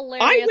is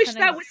hilarious. I wish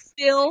that was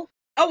still...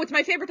 Oh, it's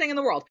my favorite thing in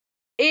the world.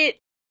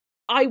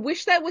 I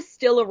wish that was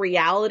still a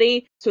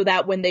reality so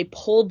that when they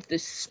pulled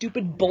this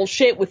stupid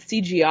bullshit with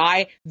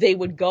CGI, they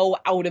would go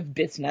out of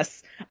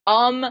business.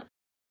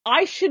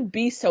 I should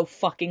be so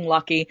fucking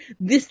lucky.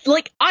 Glass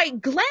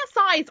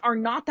eyes are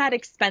not that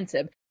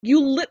expensive.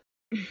 You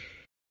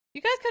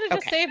guys could have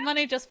just saved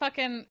money just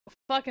fucking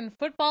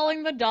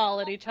footballing the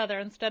doll at each other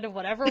instead of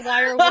whatever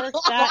wire work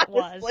that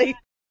was.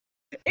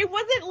 It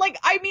wasn't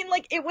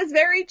it was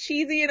very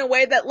cheesy in a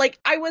way that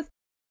it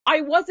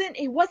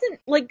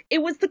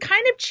was the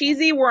kind of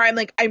cheesy where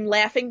I'm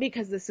laughing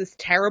because this is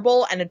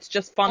terrible and it's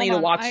just funny to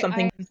watch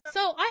something.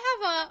 So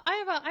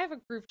I have a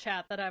group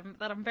chat that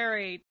I'm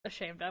very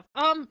ashamed of.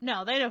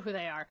 No, they know who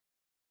they are.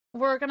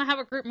 We're gonna have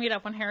a group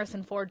meetup when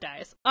Harrison Ford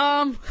dies.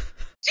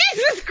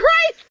 Jesus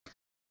Christ!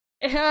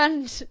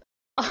 And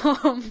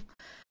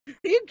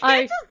you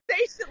can't just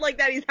say shit like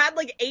that. He's had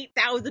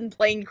 8,000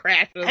 plane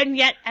crashes, and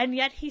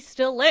yet he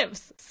still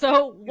lives.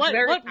 So what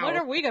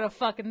are we gonna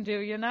fucking do?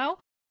 You know?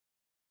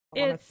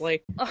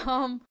 Honestly.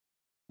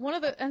 One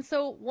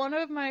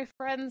of my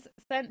friends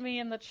sent me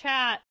in the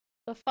chat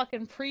the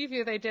fucking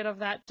preview they did of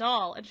that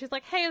doll, and she's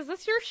like, "Hey, is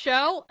this your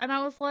show?" And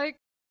I was like,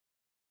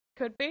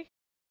 "Could be.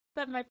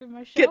 That might be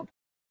my show.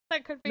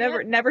 That could be."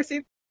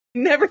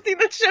 Never seen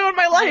that show in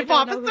my life,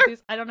 officer.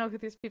 I don't know who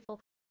these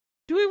people.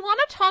 Do we want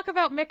to talk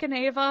about Mick and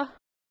Ava?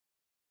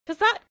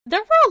 Because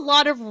there were a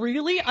lot of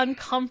really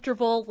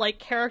uncomfortable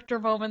character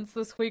moments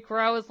this week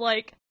where I was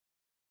like,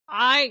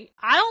 I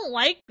don't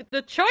like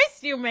the choice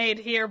you made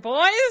here,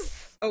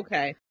 boys.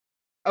 Okay.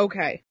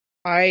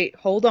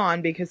 Hold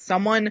on, because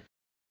someone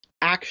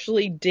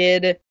actually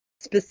did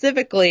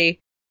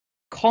specifically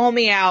call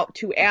me out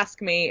to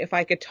ask me if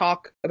I could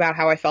talk about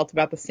how I felt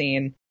about the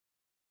scene.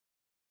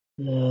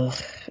 Ugh.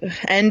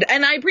 And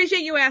I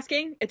appreciate you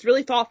asking. It's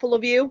really thoughtful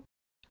of you.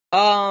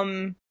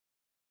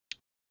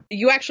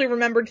 you actually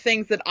remembered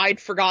things that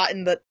I'd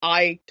forgotten that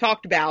I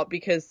talked about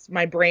because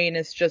my brain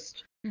is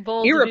just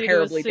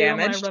irreparably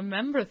damaged. I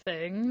remember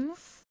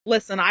things.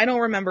 Listen, I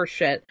don't remember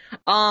shit.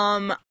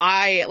 Like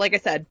I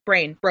said,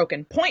 brain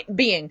broken. Point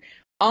being,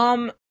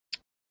 a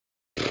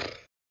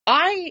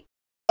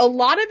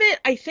lot of it,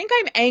 I think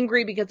I'm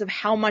angry because of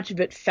how much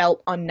of it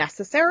felt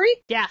unnecessary.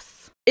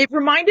 Yes. It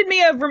reminded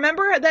me of,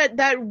 remember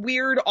that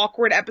weird,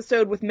 awkward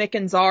episode with Mick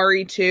and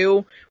Zari,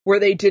 too, where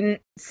they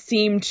didn't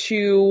seem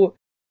to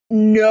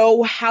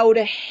know how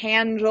to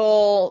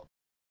handle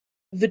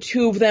the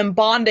two of them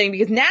bonding,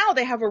 because now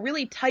they have a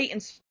really tight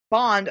and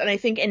bond, and I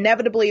think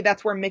inevitably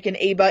that's where Mick and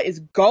Ava is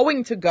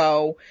going to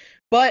go,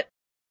 but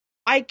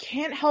I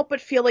can't help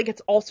but feel like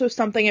it's also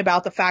something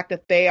about the fact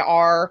that they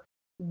are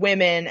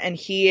women and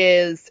he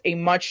is a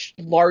much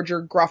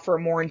larger, gruffer,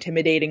 more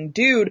intimidating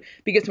dude,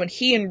 because when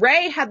he and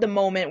Ray had the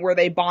moment where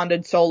they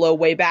bonded solo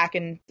way back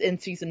in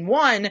season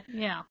 1,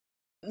 yeah,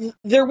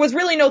 there was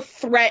really no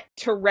threat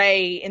to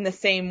Ray in the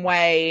same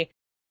way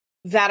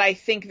that I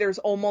think there's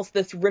almost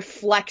this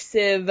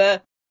reflexive,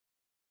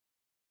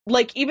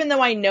 like, even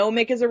though I know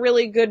Mick is a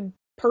really good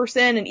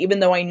person and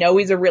even though I know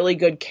he's a really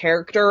good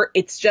character,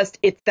 it's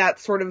that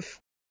sort of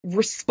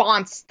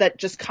response that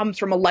just comes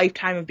from a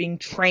lifetime of being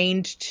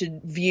trained to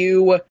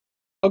view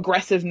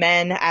aggressive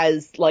men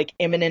as, like,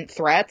 imminent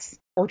threats,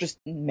 or just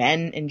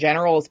men in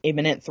general as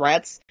imminent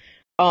threats,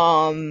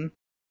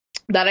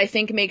 that I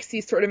think makes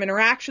these sort of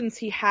interactions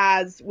he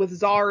has with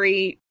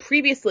Zari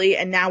previously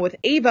and now with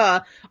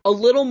Ava a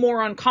little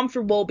more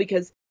uncomfortable,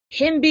 because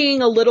him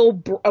being a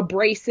little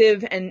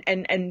abrasive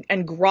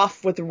and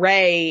gruff with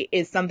Ray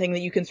is something that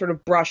you can sort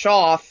of brush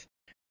off,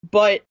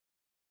 but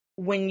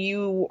when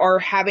you are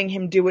having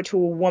him do it to a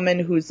woman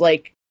who's,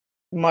 like,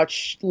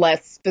 much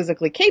less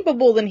physically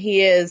capable than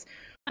he is,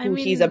 who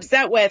he's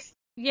upset with.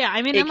 Yeah,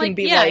 I mean,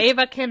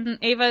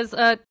 Ava's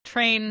a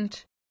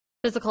trained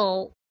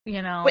physical,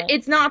 you know. But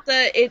it's not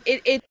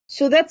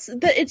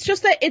it's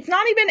just that it's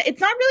not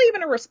really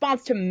even a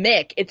response to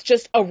Mick. It's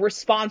just a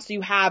response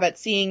you have at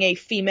seeing a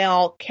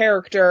female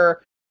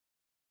character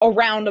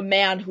around a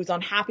man who's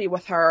unhappy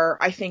with her.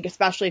 I think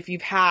especially if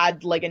you've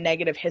had, like, a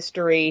negative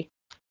history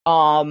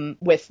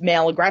with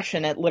male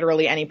aggression at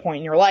literally any point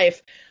in your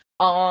life,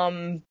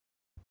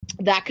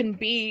 that can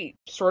be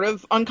sort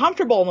of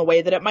uncomfortable in a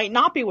way that it might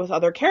not be with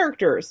other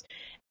characters.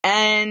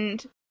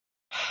 And,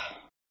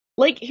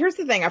 like, here's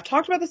the thing. I've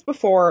talked about this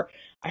before.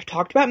 I've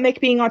talked about Mick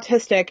being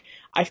autistic.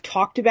 I've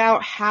talked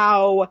about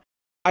how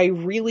I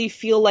really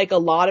feel like a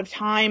lot of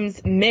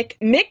times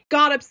Mick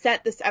got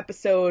upset this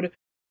episode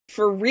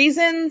for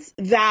reasons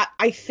that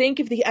I think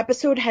if the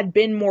episode had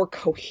been more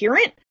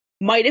coherent,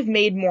 might have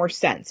made more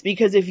sense.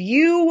 Because if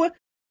you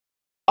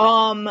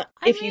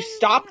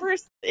stop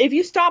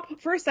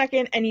for a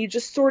second and you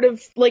just sort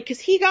of, like, because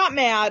he got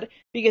mad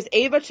because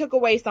Ava took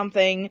away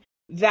something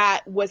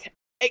that was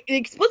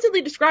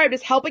explicitly described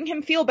as helping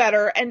him feel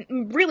better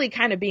and really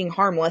kind of being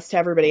harmless to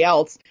everybody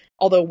else,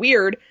 although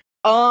weird.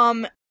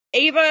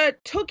 Ava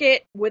took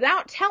it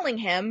without telling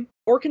him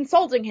or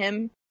consulting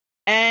him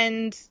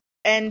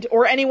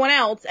or anyone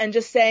else, and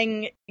just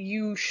saying,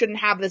 you shouldn't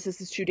have this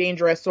is too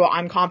dangerous, so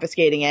I'm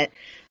confiscating it.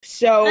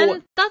 So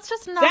and that's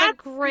just not a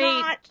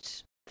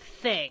great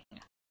thing.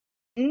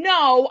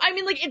 No, I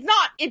mean, like,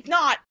 it's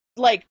not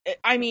like,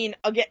 I mean,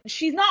 again,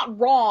 she's not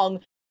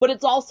wrong, but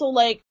it's also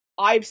like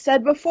I've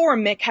said before,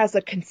 Mick has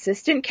a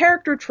consistent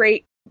character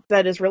trait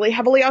that is really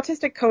heavily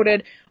autistic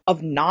coded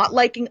of not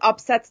liking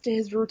upsets to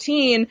his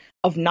routine,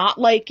 of not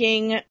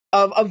liking,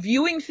 of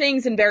viewing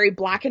things in very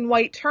black and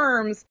white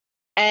terms.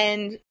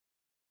 And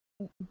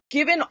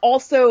given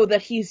also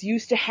that he's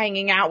used to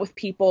hanging out with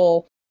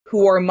people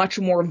who are much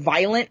more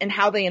violent in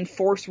how they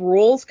enforce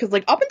rules, because,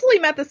 like, up until he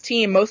met this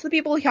team, most of the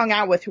people he hung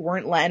out with who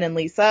weren't Len and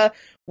Lisa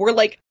were,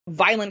 like,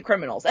 violent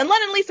criminals. And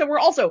Len and Lisa were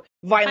also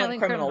violent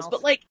criminals.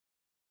 But, like,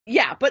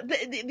 yeah, but,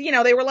 you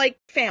know, they were, like,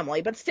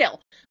 family. But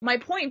still, my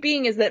point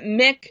being is that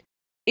Mick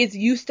is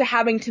used to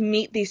having to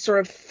meet these sort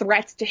of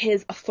threats to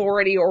his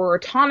authority or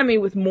autonomy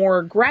with more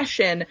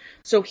aggression.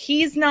 So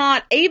he's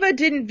not... Ava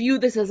didn't view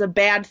this as a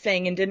bad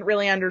thing and didn't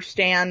really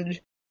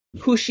understand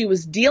who she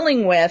was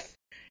dealing with.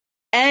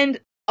 And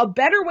a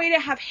better way to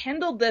have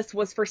handled this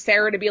was for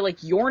Sarah to be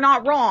like, you're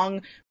not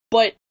wrong,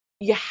 but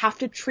you have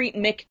to treat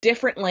Mick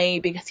differently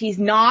because he's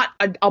not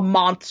a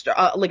monster,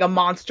 like a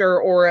monster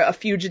or a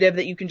fugitive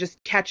that you can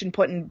just catch and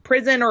put in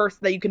prison or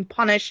that you can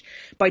punish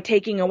by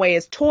taking away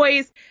his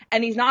toys.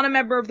 And he's not a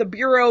member of the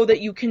Bureau that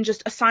you can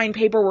just assign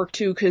paperwork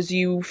to because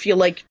you feel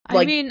like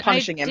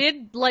punishing him. I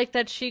did like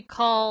that she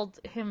called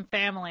him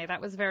family.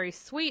 That was very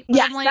sweet. But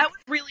yes, like, that was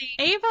really...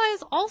 Ava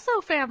is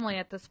also family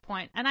at this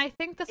point. And I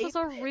think this was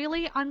a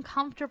really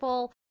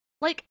uncomfortable...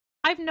 Like,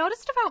 I've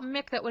noticed about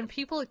Mick that when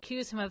people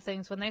accuse him of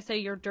things, when they say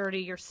you're dirty,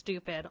 you're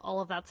stupid, all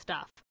of that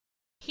stuff,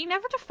 he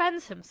never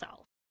defends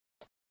himself.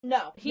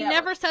 No. He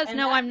never says,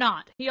 no, I'm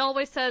not. He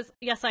always says,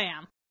 yes, I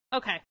am.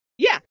 Okay.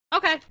 Yeah.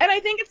 Okay. And I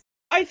think it's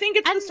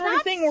the sort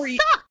of thing where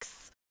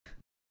sucks!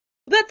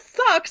 That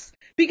sucks,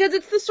 Because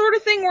it's the sort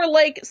of thing where,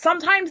 like,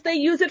 sometimes they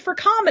use it for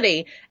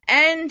comedy,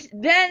 and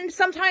then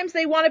sometimes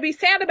they want to be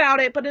sad about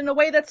it, but in a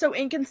way that's so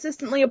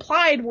inconsistently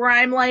applied where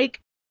I'm like,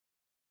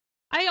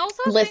 I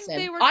also listen, think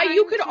they were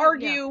you could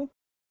argue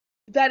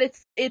that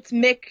it's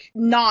Mick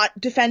not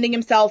defending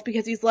himself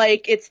because he's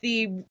like, it's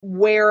the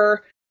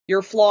wear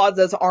your flaws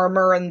as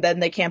armor and then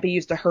they can't be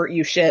used to hurt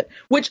you shit,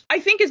 which I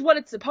think is what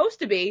it's supposed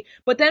to be,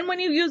 but then when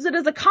you use it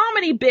as a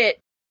comedy bit,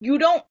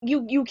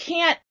 you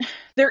can't,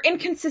 they're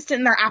inconsistent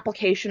in their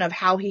application of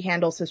how he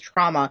handles his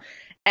trauma.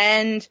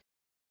 And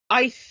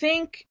I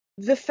think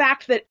the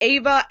fact that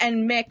Ava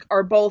and Mick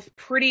are both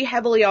pretty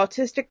heavily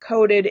autistic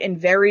coded in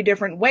very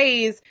different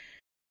ways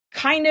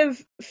kind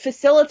of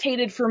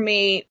facilitated for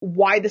me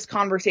why this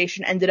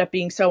conversation ended up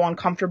being so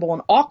uncomfortable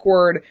and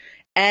awkward.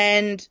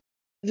 And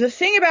the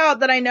thing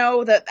about that I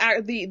know that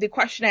the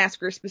question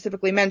asker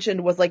specifically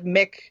mentioned was like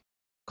Mick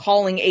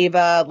calling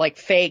Ava like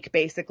fake,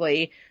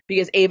 basically,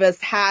 because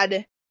Ava's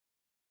had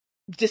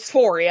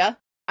dysphoria.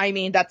 I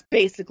mean, that's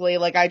basically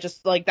like,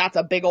 that's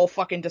a big old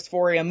fucking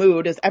dysphoria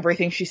mood is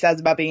everything she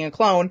says about being a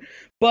clone.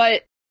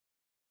 But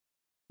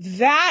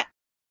that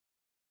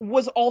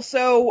was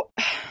also,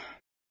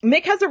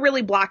 Mick has a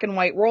really black and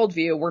white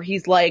worldview where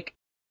he's like,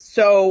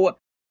 so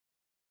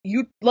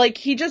you like,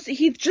 he's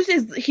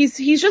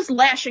just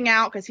lashing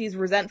out because he's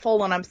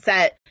resentful and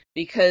upset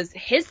because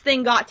his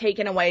thing got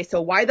taken away.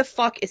 So why the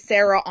fuck is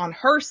Sarah on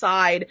her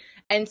side?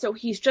 And so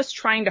he's just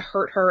trying to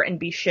hurt her and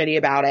be shitty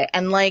about it.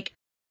 And like,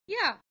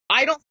 yeah,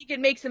 I don't think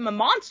it makes him a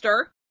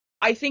monster.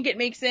 I think it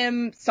makes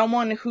him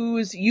someone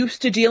who's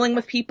used to dealing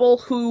with people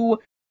who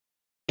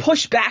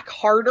push back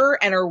harder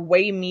and are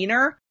way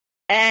meaner.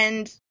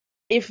 And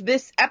if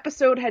this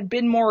episode had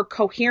been more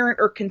coherent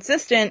or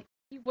consistent,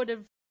 he would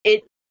have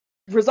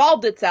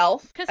resolved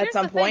itself at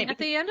some point. At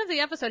the end of the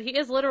episode, he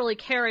is literally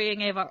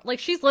carrying Ava. Like,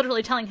 she's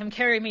literally telling him,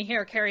 carry me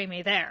here, carry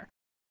me there.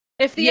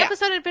 If the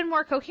episode had been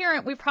more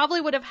coherent, we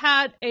probably would have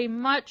had a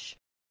much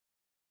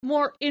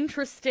more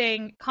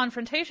interesting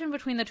confrontation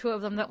between the two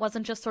of them that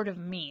wasn't just sort of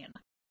mean.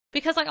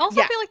 Because I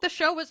also feel like the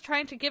show was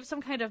trying to give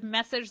some kind of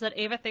message that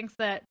Ava thinks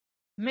that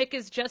Mick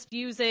is just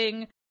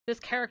using this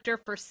character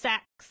for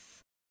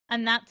sex,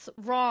 and that's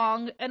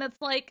wrong. And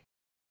it's like,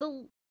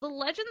 the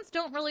legends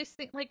don't really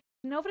seem like,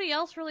 nobody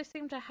else really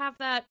seemed to have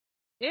that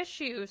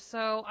issue,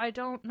 so I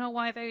don't know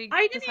why they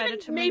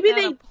decided to make that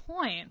a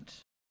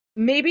point.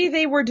 Maybe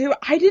they were I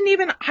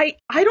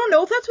don't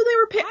know if that's what they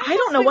were picking. I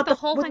don't know what the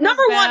whole thing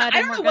number was bad,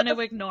 one, and we're going to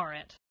ignore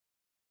it.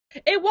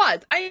 It was.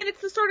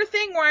 It's the sort of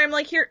thing where I'm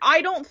like, here,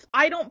 I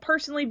don't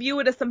personally view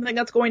it as something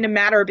that's going to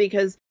matter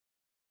because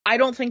I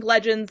don't think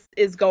Legends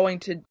is going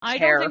to care. I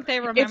don't think they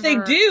remember. If they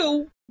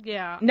do,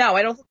 no,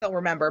 I don't think they'll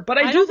remember. But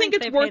I do think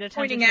it's worth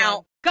pointing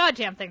out.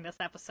 Goddamn thing this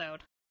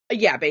episode.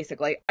 Yeah,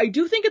 basically. I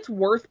do think it's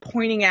worth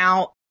pointing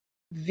out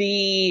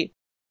the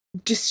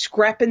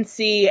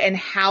discrepancy and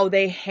how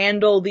they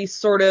handle these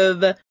sort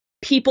of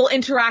people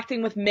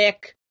interacting with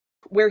Mick,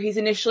 where he's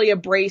initially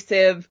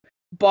abrasive,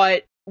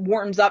 but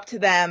warms up to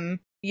them,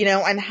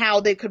 and how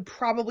they could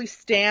probably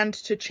stand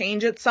to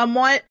change it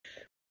somewhat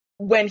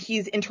when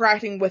he's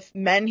interacting with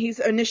men he's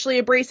initially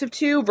abrasive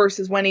to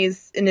versus when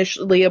he's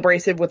initially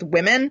abrasive with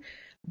women,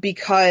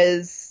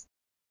 because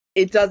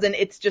it's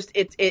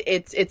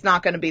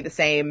not going to be the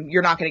same.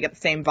 You're not going to get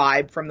the same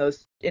vibe from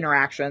those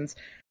interactions.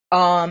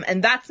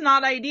 And that's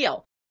not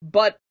ideal,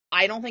 but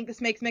I don't think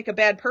this makes Mick a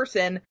bad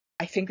person.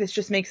 I think this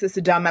just makes this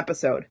a dumb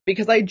episode,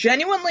 because I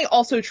genuinely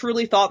also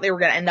truly thought they were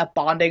going to end up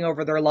bonding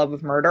over their love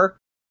of murder.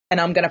 And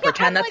I'm going to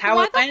pretend that's how it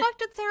went. Why the fuck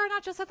did Sarah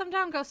not just sit them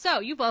down and go, so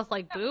you both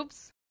like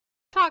boobs?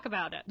 Talk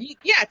about it.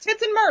 Yeah,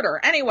 tits and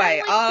murder.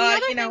 Anyway, the other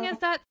thing is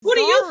that who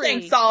do you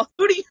think, Saul?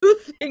 Who do you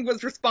think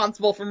was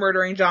responsible for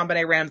murdering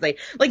JonBenet Ramsey?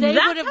 Like, they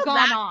would have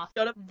gone off.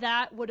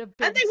 That would have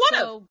been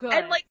so good.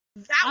 And like,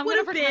 that would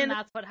have been.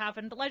 That's what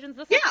happened. Legends.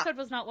 This episode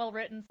was not well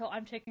written, so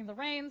I'm taking the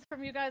reins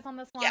from you guys on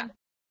this one. Yeah.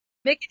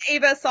 Mick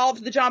and Ava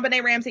solved the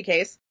JonBenet Ramsey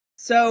case,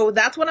 so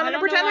that's what I'm going to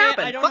pretend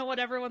happened. I don't know what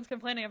everyone's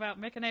complaining about.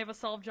 Mick and Ava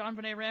solved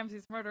JonBenet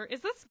Ramsey's murder.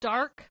 Is this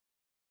dark?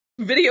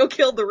 Video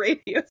killed the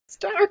radio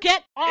star.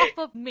 Get off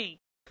of me.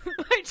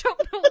 I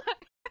don't know why.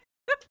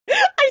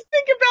 I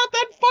think about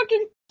that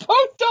fucking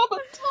post all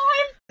the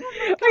time.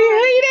 Oh,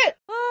 I hate it.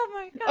 Oh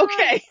my god.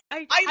 Okay.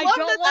 I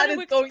don't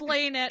want to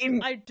explain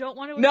it. I don't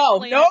want to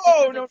explain it.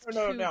 No. It's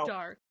too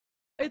dark.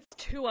 It's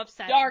too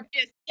upsetting.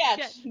 Darkest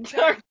sketch.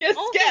 Darkest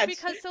also, sketch.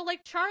 because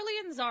like Charlie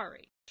and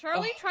Zari.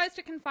 Charlie tries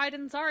to confide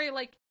in Zari.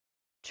 Like,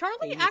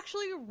 Charlie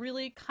actually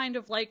really kind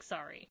of likes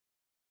Zari.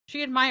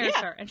 She admires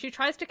her, and she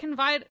tries to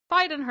confide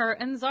in her,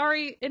 and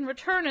Zari in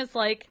return is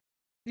like,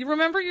 you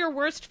remember your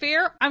worst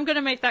fear? I'm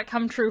gonna make that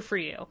come true for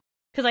you.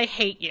 Because I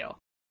hate you.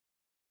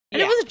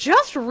 And it was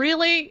just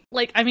really,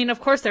 like, I mean, of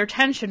course their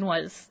tension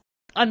was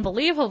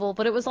unbelievable,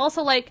 but it was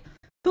also like,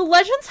 the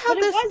Legends have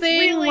this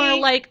thing where,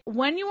 like,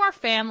 when you are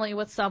family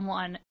with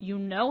someone, you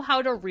know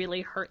how to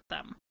really hurt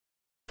them.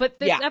 But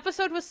this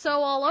episode was so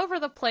all over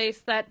the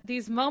place that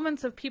these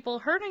moments of people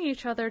hurting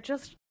each other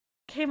just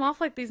came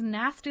off like these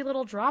nasty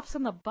little drops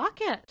in the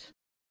bucket.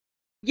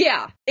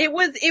 Yeah, it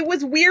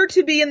was weird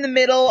to be in the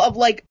middle of,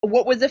 like,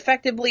 what was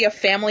effectively a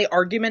family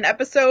argument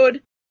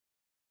episode.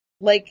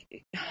 Like,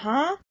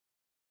 huh?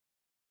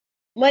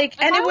 Like,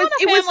 and it was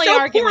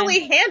so poorly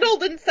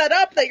handled and set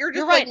up that you're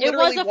just right. Like,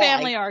 literally, it was a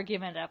family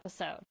argument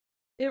episode.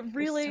 It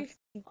really,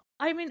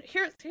 I mean,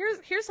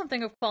 here's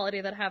something of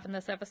quality that happened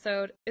this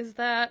episode, is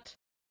that,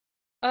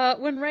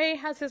 when Ray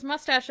has his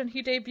mustache and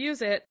he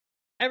debuts it,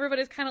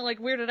 everybody's kind of, like,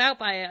 weirded out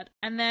by it,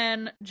 and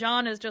then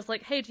John is just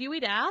like, hey, do you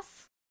eat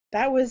ass?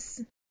 That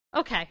was...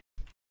 Okay,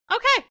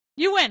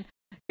 you win.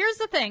 Here's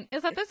the thing,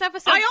 is that this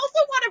episode... I also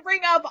want to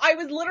bring up, I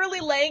was literally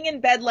laying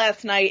in bed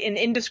last night in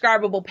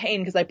indescribable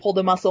pain because I pulled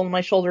a muscle in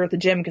my shoulder at the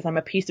gym because I'm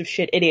a piece of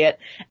shit idiot.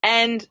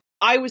 And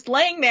I was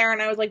laying there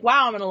and I was like,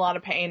 wow, I'm in a lot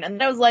of pain. And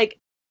then I was like,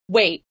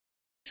 wait,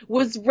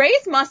 was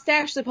Ray's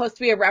mustache supposed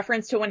to be a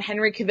reference to when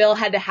Henry Cavill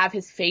had to have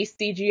his face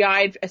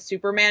CGI'd as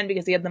Superman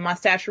because he had the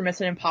mustache from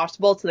Mission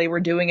Impossible, so they were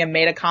doing a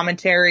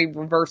meta-commentary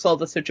reversal of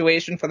the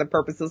situation for the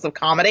purposes of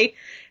comedy?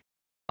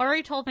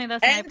 Ari told me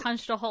this and I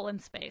punched a hole in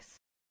space.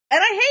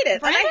 And I hate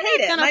it. Brandon and I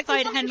hate is gonna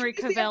fight Henry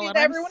Cavill, and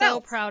I'm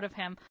so proud of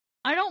him.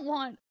 I don't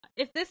want...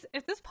 If this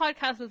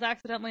podcast is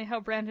accidentally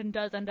how Brandon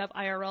does end up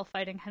IRL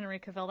fighting Henry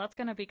Cavill, that's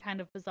gonna be kind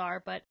of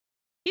bizarre, but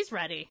he's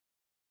ready.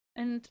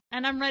 And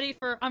I'm ready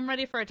for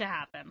it to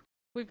happen.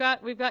 We've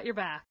got your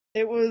back.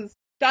 It was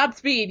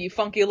Godspeed, you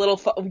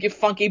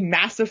funky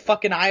massive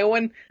fucking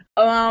Iowan.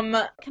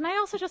 Can I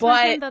also just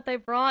mention that they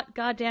brought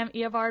goddamn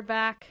Eobard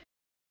back,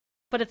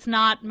 but it's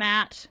not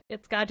Matt,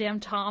 it's goddamn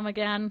Tom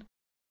again.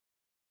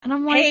 And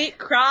I'm like, hate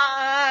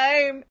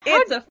crime.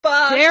 It's a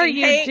fucking dare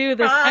you hate do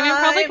this? Crime. I mean,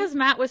 probably because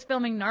Matt was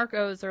filming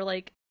Narcos or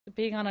like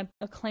being on an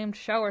acclaimed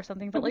show or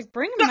something. But like,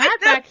 bring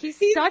Matt back. He's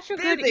such a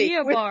good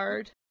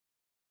Eobard.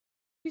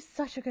 He's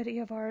such a good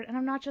Eobard, and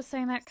I'm not just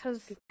saying that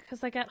because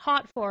I get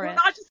hot for it. We're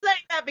not just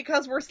saying that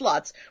because we're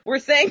sluts. We're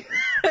saying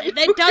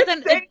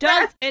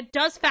it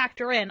does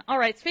factor in. All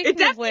right, speaking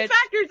of which, it definitely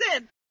factors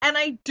in. And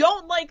I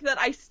don't like that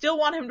I still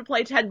want him to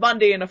play Ted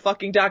Bundy in a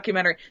fucking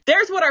documentary.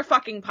 There's what our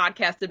fucking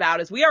podcast about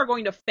is. We are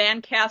going to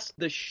fan cast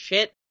the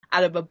shit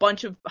out of a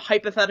bunch of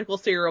hypothetical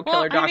serial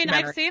killer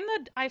documentaries. I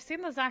mean, I've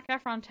seen the Zac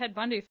Efron Ted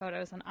Bundy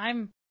photos, and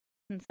I'm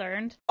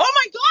concerned. Oh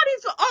my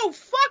god, oh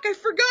fuck, I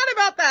forgot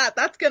about that.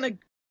 That's gonna...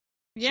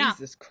 Yeah.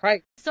 Jesus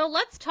Christ. So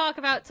let's talk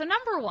about... So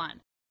number one,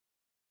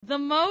 the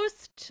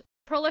most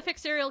prolific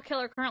serial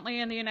killer currently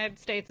in the United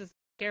States is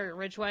Gary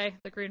Ridgway,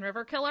 the Green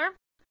River Killer.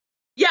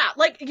 Yeah,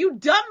 like, you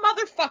dumb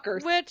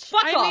motherfuckers. Which,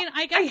 Fuck I off. mean,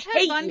 I guess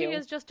Ted Bundy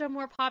is just a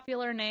more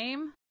popular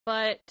name,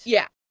 but...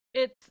 Yeah.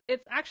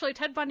 It's actually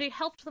Ted Bundy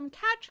helped them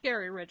catch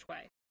Gary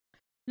Ridgway.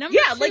 Like,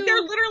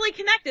 they're literally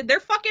connected. They're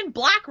fucking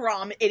Black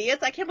Rom,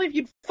 idiots. I can't believe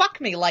you'd fuck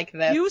me like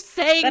this. You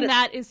saying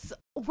that is...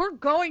 We're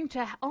going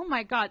to... Oh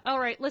my god.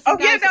 Alright, listen,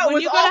 guys. Yeah, no, it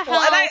was awful.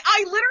 And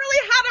I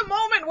literally had a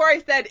moment where I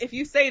said, if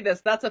you say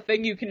this, that's a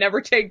thing you can never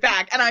take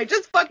back. And I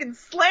just fucking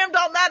slammed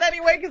on that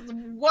anyway, because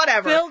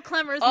whatever. Phil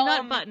Klemmer's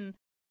nut button.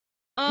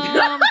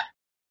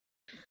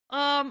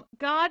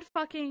 God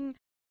fucking...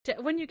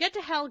 When you get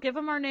to hell, give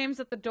them our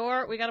names at the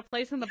door. We got a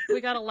place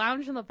we got a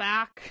lounge in the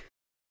back.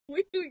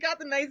 We got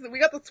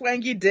the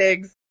swanky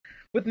digs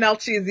with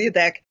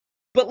Melchizedek.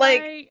 But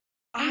like,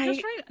 I'm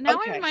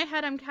in my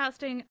head,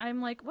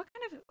 I'm like, what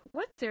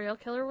serial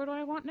killer would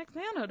I want Nick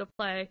Zano to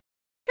play?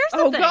 Here's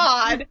the thing.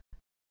 God.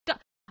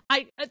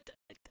 Here's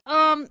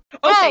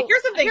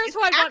the thing. Here's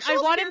who I want. I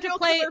want him to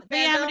play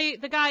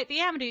the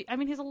Amity. I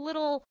mean, he's a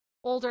little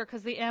older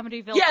because the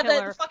Amityville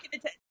killer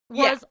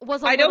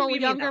was a little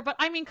younger, but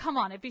I mean, come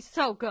on, it'd be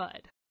so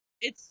good.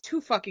 It's too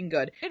fucking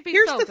good.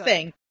 Here's the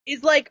thing.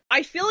 Is like,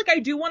 I feel like I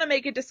do want to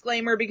make a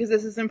disclaimer because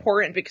this is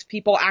important because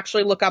people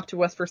actually look up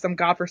to us for some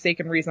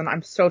godforsaken reason.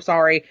 I'm so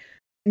sorry.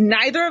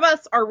 Neither of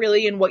us are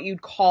really in what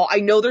you'd call, I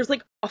know there's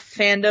like a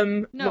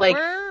fandom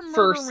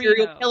for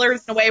serial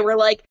killers in a way where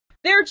like,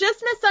 they're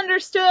just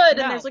misunderstood.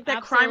 And there's like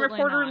that crime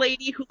reporter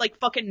lady who like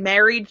fucking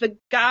married the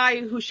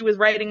guy who she was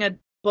writing a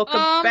book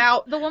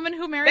about. The woman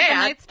who married the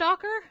Night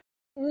Stalker?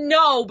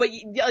 No, but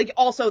like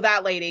also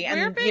that lady, and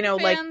we're big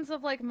fans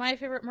of like My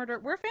Favorite Murder.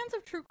 We're fans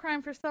of true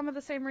crime for some of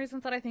the same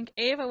reasons that I think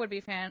Ava would be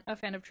a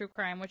fan of true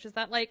crime, which is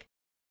that like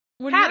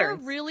when you're a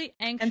really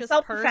anxious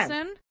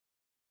person,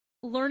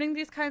 learning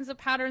these kinds of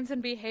patterns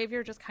and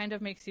behavior just kind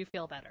of makes you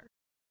feel better.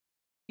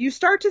 You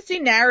start to see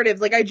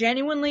narratives. Like I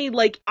genuinely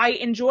I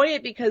enjoy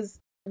it because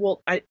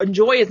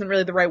enjoy isn't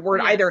really the right word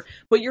either,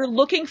 but you're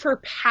looking for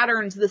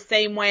patterns the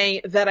same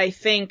way that I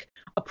think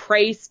a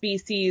prey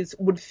species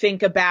would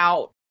think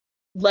about.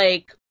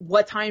 Like,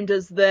 what time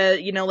does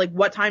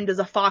what time does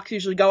a fox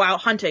usually go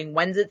out hunting?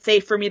 When's it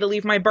safe for me to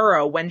leave my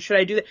burrow? When should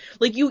I do that?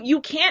 Like,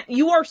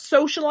 you are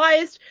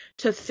socialized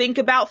to think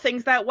about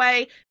things that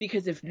way,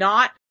 because if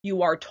not,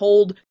 you are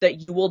told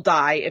that you will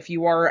die if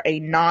you are a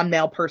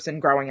non-male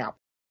person growing up.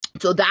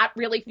 So that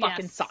really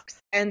fucking sucks.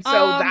 And so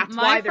that's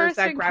why there's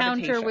that gravitation. My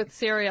first encounter with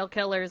serial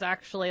killers,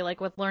 actually,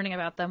 like with learning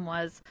about them,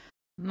 was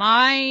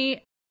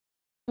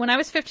when I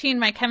was 15,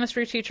 my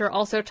chemistry teacher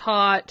also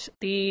taught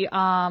the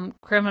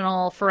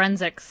criminal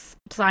forensics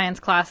science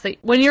class. That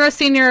when you're a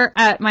senior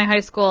at my high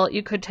school,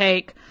 you could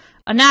take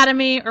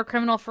anatomy or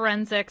criminal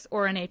forensics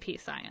or an AP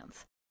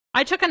science.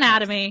 I took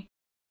anatomy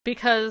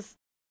because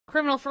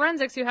criminal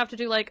forensics, you have to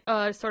do like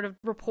a sort of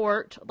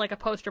report, like a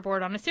poster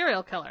board on a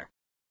serial killer.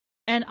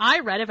 And I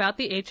read about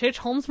the H.H.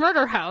 Holmes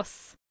murder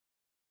house.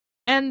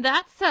 And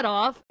that set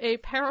off a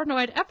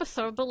paranoid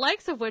episode, the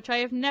likes of which I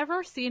have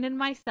never seen in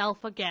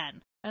myself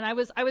again. And I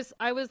was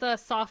a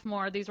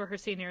sophomore. These were her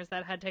seniors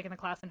that had taken the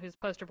class and whose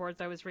poster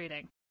boards I was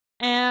reading.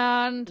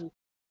 And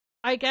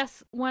I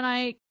guess when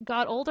I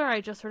got older,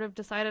 I just sort of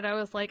decided I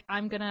was like,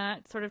 I'm gonna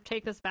sort of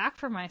take this back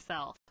for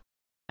myself.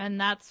 And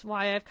that's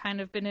why I've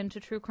kind of been into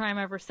true crime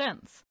ever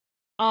since.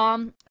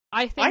 I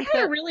had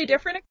a really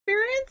different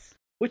experience,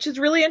 which is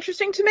really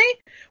interesting to me,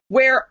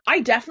 where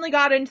I definitely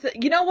got into,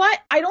 you know what?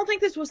 I don't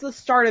think this was the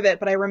start of it,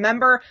 but I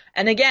remember,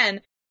 and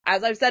again,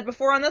 as I've said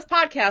before on this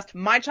podcast,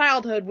 my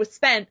childhood was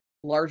spent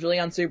largely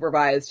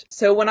unsupervised.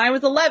 So when I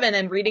was 11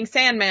 and reading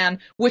Sandman,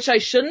 which I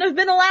shouldn't have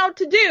been allowed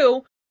to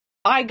do,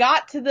 I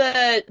got to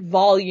the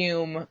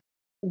volume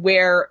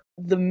where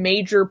the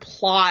major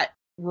plot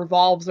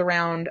revolves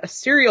around a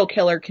serial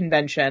killer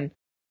convention,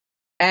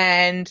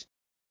 and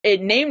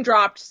it name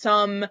dropped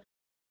some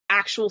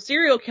actual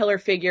serial killer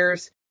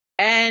figures,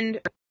 and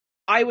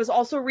I was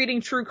also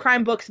reading true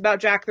crime books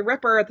about Jack the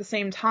Ripper at the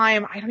same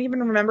time. I don't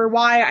even remember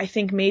why. I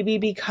think maybe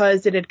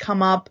because it had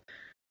come up.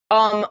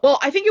 Well,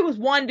 I think it was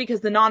one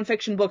because the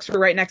nonfiction books were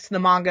right next to the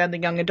manga and the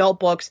young adult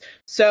books,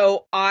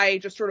 so I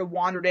just sort of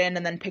wandered in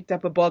and then picked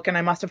up a book, and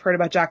I must have heard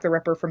about Jack the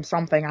Ripper from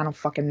something. I don't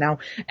fucking know.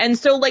 And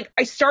so, like,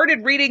 I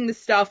started reading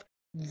this stuff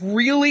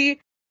really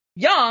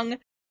young,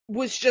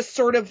 was just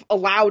sort of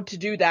allowed to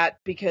do that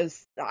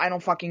because I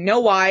don't fucking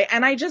know why.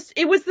 And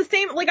it was the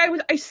same, like,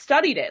 I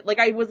studied it. Like,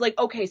 I was like,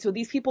 okay, so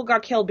these people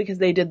got killed because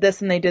they did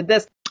this and they did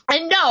this.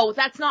 And no,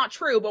 that's not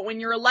true. But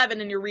when you're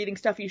 11 and you're reading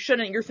stuff you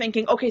shouldn't, you're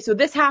thinking, okay, so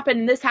this happened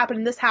and this happened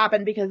and this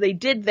happened because they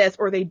did this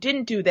or they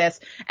didn't do this.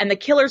 And the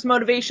killer's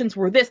motivations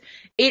were this.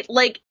 It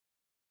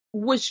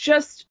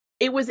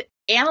was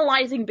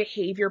analyzing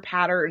behavior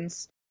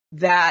patterns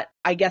that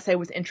I guess I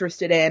was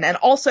interested in. And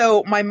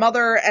also my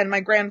mother and my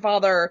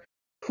grandfather,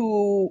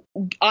 who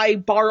I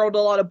borrowed a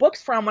lot of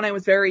books from when I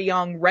was very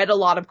young, read a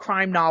lot of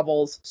crime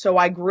novels. So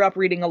I grew up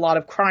reading a lot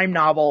of crime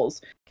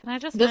novels. Can I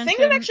just thing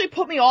that actually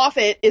put me off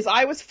it is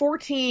I was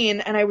 14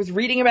 and I was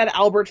reading about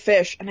Albert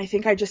Fish, and I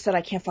think I just said I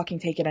can't fucking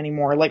take it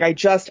anymore. Like, I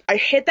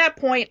hit that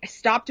point. I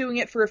stopped doing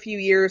it for a few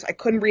years. I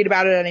couldn't read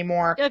about it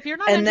anymore. If you're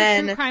not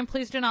into true crime,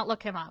 please do not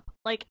look him up.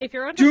 Like, if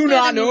you're interested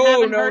and you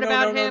haven't heard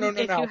about him,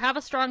 if you have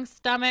a strong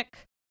stomach,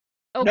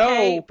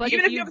 okay. No. But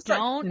even if you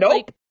don't,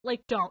 nope.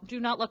 Do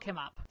not look him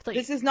up. Please.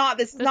 This is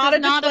not a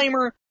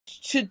disclaimer.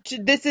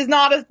 This is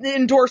not an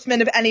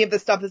endorsement of any of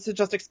this stuff. This is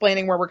just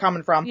explaining where we're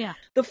coming from. Yeah.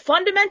 The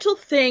fundamental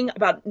thing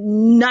about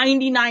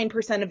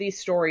 99% of these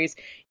stories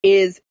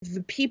is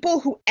the people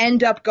who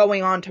end up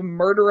going on to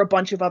murder a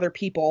bunch of other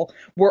people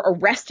were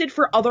arrested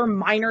for other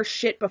minor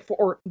shit before,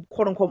 or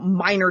quote unquote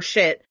minor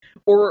shit,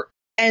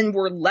 and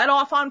were let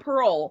off on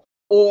parole,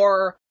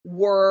 or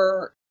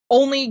were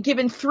only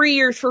given 3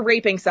 years for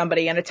raping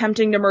somebody and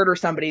attempting to murder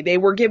somebody. They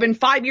were given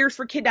 5 years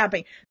for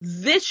kidnapping.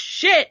 This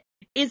shit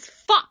is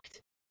fucked.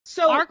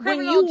 So our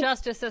criminal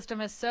justice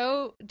system is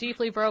so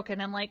deeply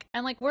broken, and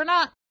we're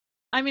not.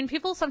 I mean,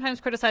 people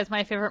sometimes criticize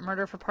My Favorite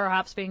Murder for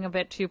perhaps being a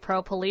bit too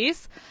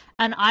pro-police,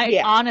 and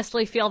I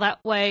honestly feel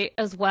that way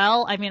as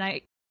well. I mean,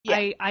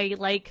 I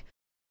like,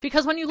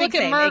 because when you look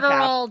at murder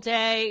all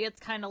day, it's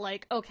kind of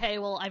like, okay,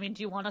 well, I mean,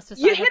 do you want us to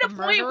side with the murderers? You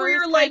hit a point where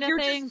you're like, you're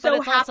just so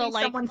happy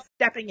someone's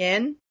stepping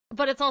in.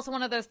 But it's also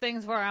one of those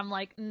things where I'm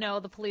like, no,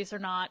 the police are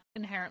not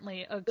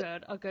inherently a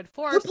good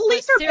force. The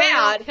police are serial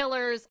bad.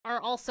 Killers are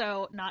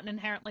also not an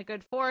inherently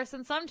good force,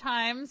 and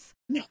sometimes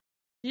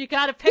you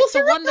gotta pick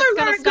the one that's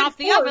gonna stop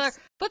the other.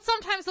 But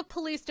sometimes the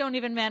police don't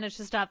even manage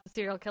to stop the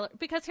serial killer.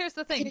 Because here's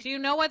the thing: do you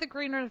know why the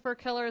Green River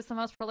Killer is the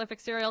most prolific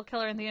serial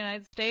killer in the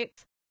United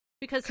States?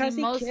 Because he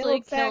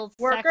mostly killed sex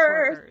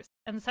workers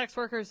and sex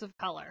workers of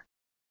color.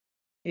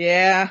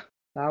 Yeah.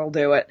 That'll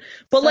do it.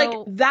 But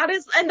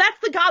that's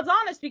the God's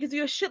honest, because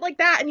you have shit like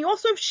that, and you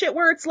also have shit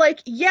where it's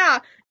like, yeah,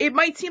 it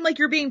might seem like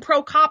you're being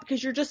pro-cop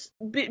because you're just,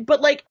 but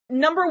like,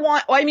 number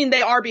one, I mean,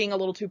 they are being a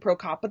little too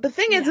pro-cop, but the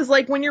thing is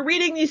like, when you're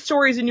reading these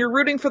stories and you're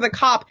rooting for the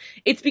cop,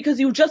 it's because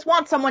you just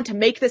want someone to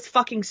make this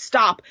fucking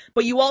stop,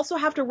 but you also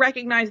have to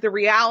recognize the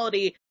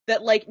reality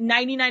that like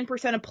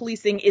 99% of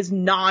policing is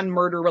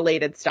non-murder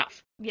related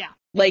stuff. Yeah.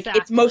 Like,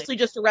 It's mostly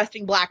just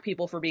arresting black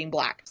people for being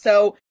black.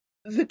 So,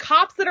 the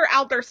cops that are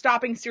out there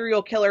stopping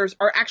serial killers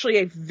are actually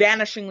a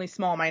vanishingly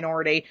small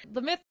minority.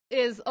 The myth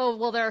is, oh,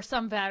 well, there are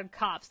some bad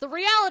cops. The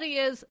reality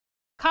is,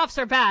 cops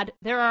are bad.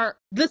 The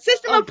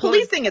system of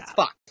policing is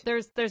fucked.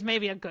 There's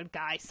maybe a good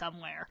guy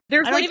somewhere. I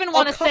don't like even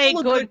want to say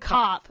good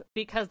cop,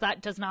 because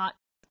that does not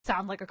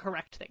sound like a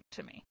correct thing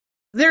to me.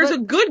 There's a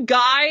good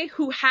guy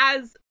who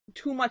has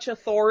too much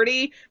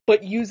authority,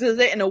 but uses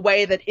it in a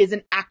way that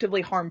isn't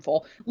actively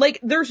harmful. Like,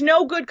 there's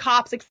no good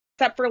cops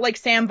except for, like,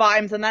 Sam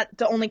Vimes, and that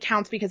only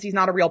counts because he's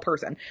not a real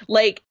person.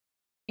 Like,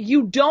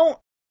 you don't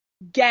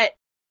get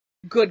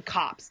good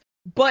cops.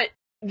 But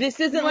this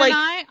isn't like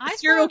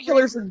serial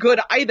killers are good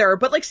either,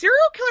 but like serial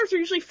killers are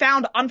usually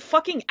found on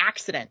fucking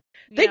accident.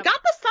 They got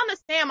the son of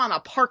Sam on a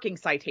parking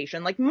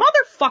citation. Like,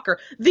 motherfucker.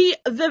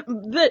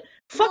 The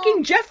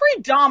fucking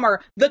Jeffrey Dahmer,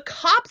 the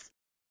cops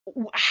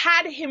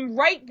had him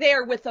right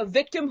there with a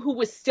victim who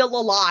was still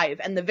alive,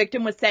 and the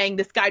victim was saying,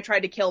 this guy tried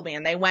to kill me,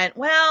 and they went,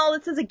 well,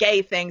 this is a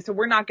gay thing, so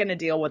we're not going to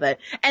deal with it.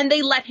 And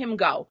they let him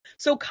go.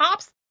 So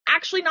cops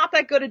actually not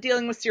that good at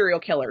dealing with serial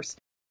killers.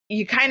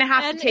 You kind of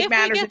have to take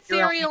matters if we get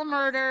serial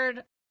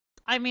murdered,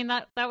 I mean,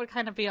 that would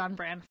kind of be on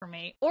brand for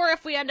me. Or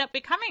if we end up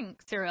becoming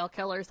serial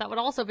killers, that would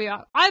also be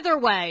on. Either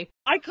way.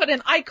 I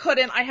couldn't. I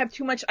have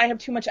too much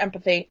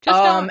empathy.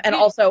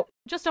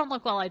 Just don't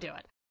look while I do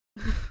it.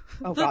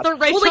 Oh, God. The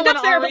Rachel and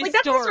Ari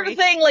that's the sort of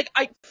thing, like,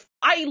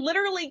 I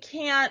literally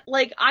can't,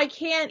 like, I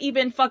can't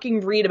even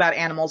fucking read about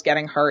animals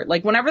getting hurt.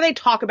 Like, whenever they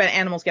talk about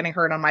animals getting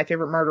hurt on My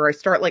Favorite Murder, I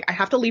start, like, I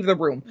have to leave the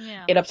room.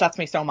 Yeah. It upsets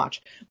me so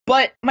much.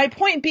 But my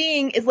point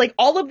being is, like,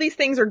 all of these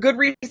things are good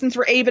reasons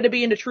for Ava to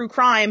be into true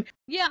crime.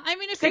 Yeah, I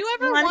mean, if you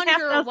ever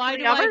wonder, why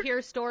do I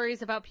hear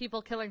stories about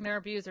people killing their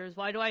abusers?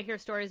 Why do I hear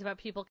stories about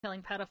people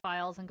killing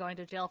pedophiles and going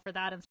to jail for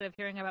that instead of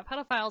hearing about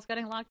pedophiles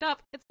getting locked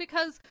up? It's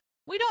because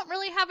we don't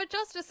really have a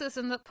justice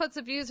system that puts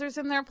abusers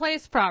in their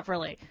place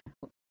properly.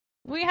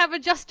 We have a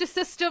justice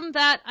system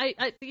that,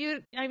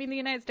 the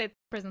United States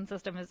prison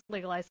system is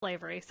legalized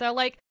slavery. So,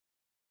 like,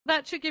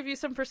 that should give you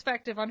some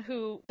perspective on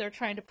who they're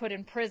trying to put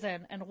in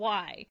prison and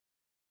why.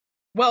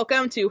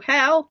 Welcome to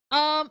hell.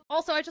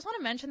 Also, I just want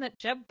to mention that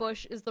Jeb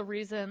Bush is the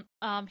reason,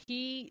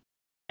 he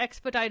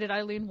expedited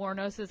Eileen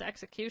Wuornos'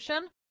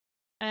 execution,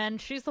 and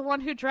she's the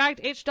one who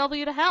dragged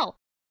HW to hell.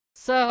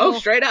 So. Oh,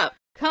 straight up.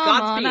 Come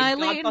on,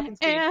 Eileen,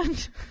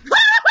 and...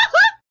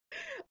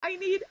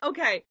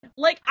 Okay,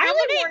 like, Eileen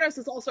Wuornos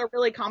is also a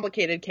really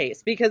complicated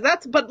case, because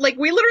but, like,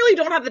 we literally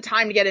don't have the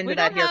time to get into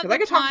that here, because I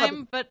could talk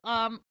about... But,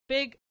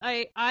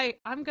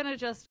 I'm gonna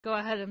just go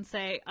ahead and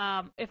say,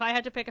 if I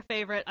had to pick a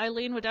favorite,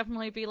 Eileen would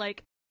definitely be,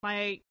 like,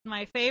 my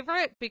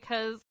favorite,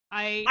 because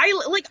Eileen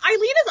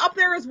is up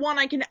there as one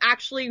I can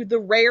actually, the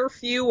rare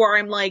few where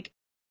I'm like...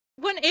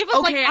 When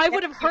Ava's like, I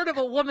would have heard of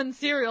a woman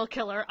serial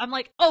killer, I'm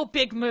like, oh,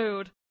 big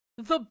mood.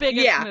 The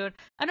biggest mood.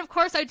 And of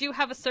course I do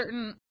have a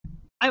certain,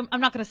 I'm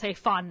not going to say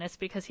fondness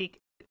because he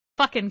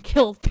fucking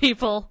killed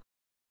people.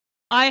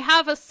 I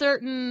have a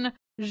certain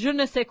je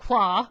ne sais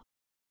quoi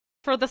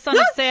for the son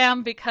of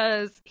Sam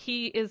because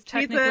he is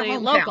technically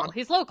local.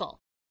 He's local.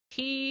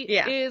 He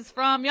is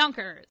from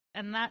Yonkers,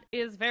 and that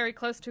is very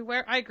close to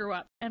where I grew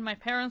up. And my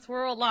parents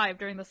were alive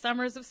during the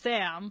summers of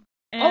Sam.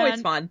 And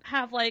always fun.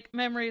 Have, like,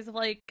 memories of,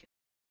 like,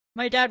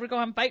 my dad would go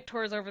on bike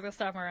tours over the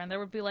summer, and there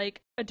would be, like,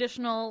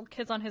 additional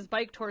kids on his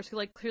bike tours who,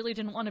 like, clearly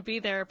didn't want to be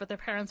there, but their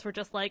parents were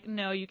just like,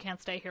 no, you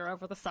can't stay here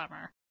over the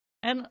summer.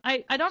 And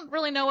I don't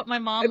really know what my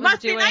mom was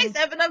doing. It must be nice to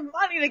have enough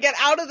money to get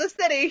out of the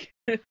city.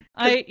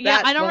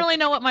 I don't really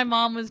know what my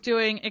mom was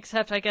doing,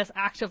 except, I guess,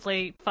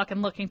 actively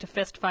fucking looking to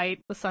fist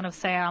fight the son of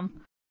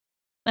Sam.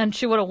 And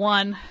she would have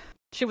won.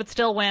 She would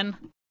still win.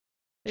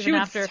 She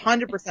would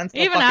 100% still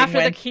even after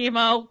win. The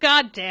chemo.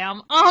 God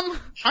damn.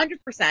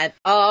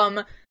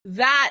 100%.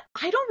 That,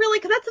 I don't really,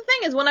 because that's the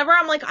thing, is whenever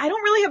I'm like, I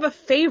don't really have a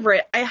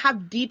favorite, I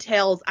have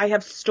details, I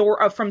have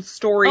from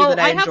stories that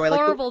I enjoy. I have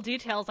horrible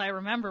details I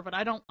remember, but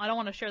I don't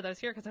want to share those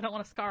here, because I don't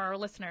want to scar our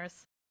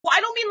listeners. Well, I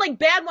don't mean, like,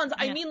 bad ones,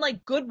 I mean,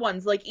 like, good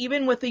ones, like,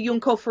 even with the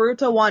Junko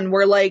Furuta one,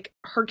 where, like,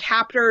 her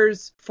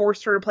captors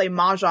forced her to play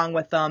Mahjong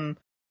with them,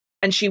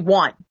 and she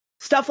won.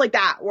 Stuff like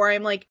that, where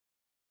I'm like,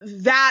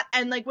 that,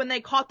 and, like, when they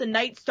caught the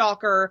Night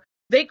Stalker,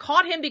 they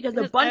caught him because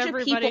a bunch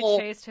of people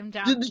chased him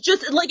down.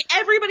 Just, like,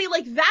 everybody,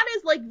 like,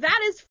 that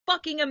is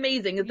fucking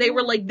amazing. They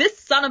were like, this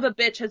son of a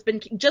bitch has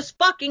been, just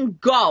fucking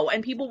go,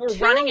 and people were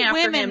running after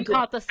him. 2 women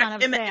caught the son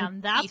of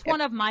Sam. That's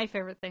one of my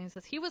favorite things,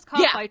 is he was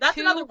caught by that's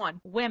 2 another one.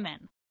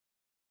 Women.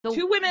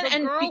 2 women,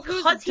 and girl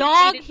because whose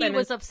dog he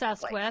was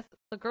obsessed with,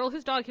 the girl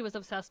whose dog he was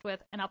obsessed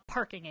with, and a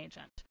parking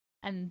agent.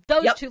 And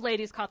those 2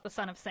 ladies caught the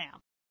son of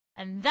Sam.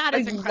 And that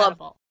is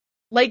incredible.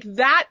 That's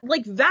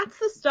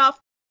the stuff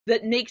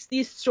that makes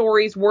these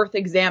stories worth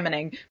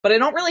examining. But I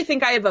don't really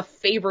think I have a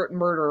favorite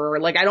murderer.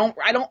 Like, I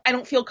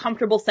don't feel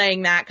comfortable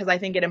saying that, because I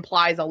think it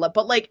implies a lot.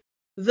 But, like,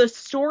 the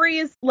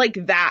stories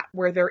like that,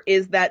 where there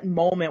is that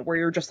moment where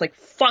you're just like,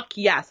 fuck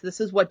yes, this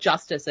is what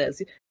justice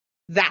is.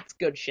 That's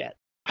good shit.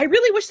 I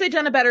really wish they'd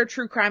done a better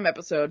true crime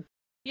episode.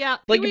 Yeah,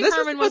 like, if this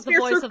was supposed to be a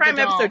true crime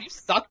episode, you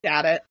sucked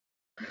at it.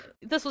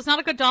 This was not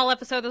a good doll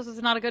episode. This was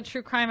not a good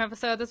true crime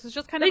episode. This was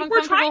just kind of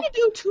uncomfortable. We're trying to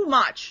do too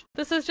much.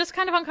 This is just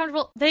kind of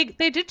uncomfortable. They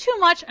did too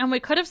much, and we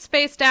could have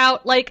spaced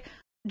out. Like,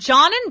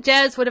 John and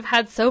Des would have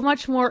had so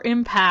much more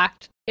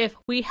impact if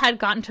we had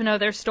gotten to know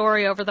their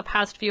story over the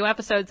past few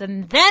episodes,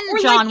 and then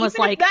John was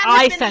like,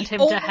 I sent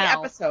him to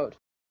hell.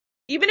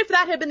 Even if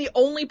that had been the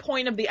only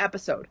point of the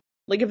episode.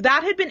 Like, if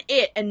that had been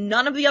it, and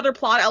none of the other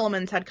plot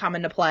elements had come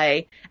into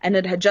play, and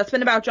it had just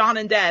been about John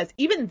and Des,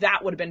 even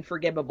that would have been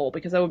forgivable,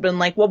 because it would have been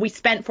like, well, we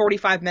spent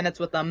 45 minutes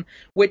with them,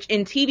 which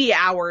in TV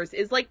hours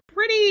is, like,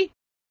 pretty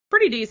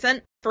pretty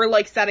decent for,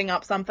 like, setting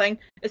up something.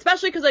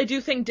 Especially because I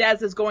do think Des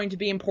is going to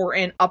be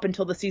important up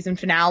until the season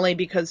finale,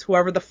 because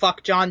whoever the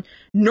fuck John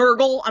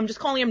Nurgle, I'm just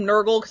calling him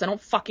Nurgle because I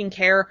don't fucking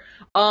care.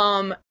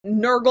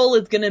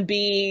 Nurgle is gonna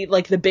be,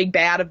 like, the big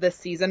bad of this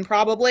season,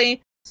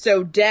 probably.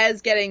 So Des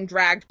getting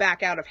dragged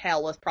back out of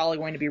hell is probably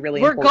going to be really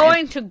important. We're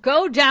going to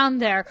go down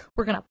there.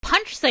 We're going to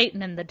punch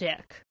Satan in the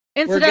dick.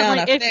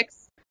 Incidentally,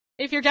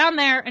 if you're down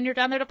there and you're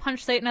down there to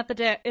punch Satan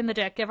in the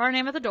dick, give our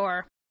name at the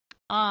door.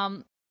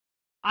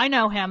 I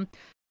know him.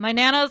 My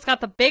Nana's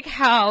got the big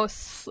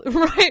house,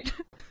 right?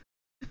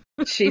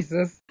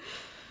 Jesus.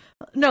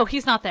 No,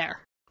 he's not there.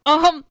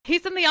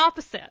 He's in the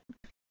opposite.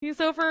 He's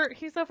over.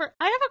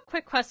 I have a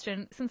quick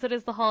question, since it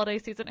is the holiday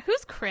season.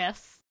 Who's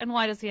Chris, and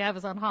why does he have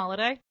his own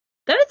holiday?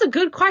 That is a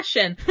good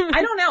question.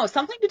 I don't know.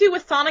 Something to do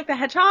with Sonic the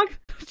Hedgehog?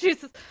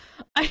 Jesus.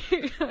 I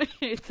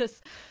hate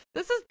this.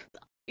 This is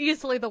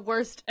easily the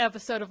worst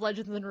episode of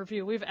Legends in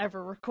Review we've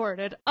ever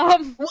recorded. Well,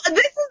 this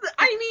is,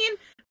 I mean,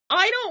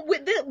 I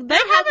don't, they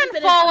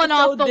haven't fallen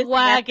off the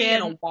wagon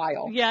in a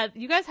while. Yeah,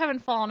 you guys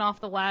haven't fallen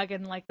off the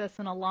wagon like this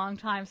in a long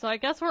time, so I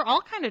guess we're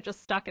all kind of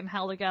just stuck in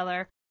hell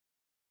together.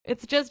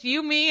 It's just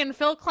you, me, and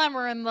Phil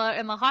Klemmer in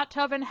the hot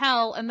tub in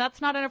hell, and that's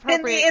not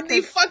inappropriate. In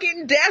the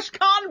fucking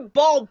DashCon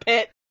ball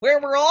pit, where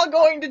we're all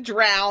going to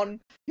drown.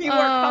 You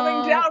are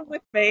coming down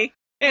with me,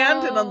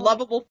 and an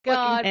unlovable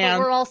fucking hand.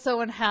 But we're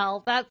also in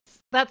hell.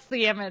 That's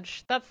the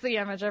image. That's the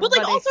image, everybody.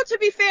 But, like, also, to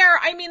be fair,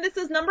 I mean, this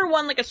is number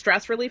one, like, a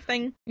stress relief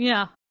thing.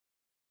 Yeah.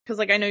 Because,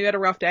 like, I know you had a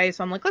rough day,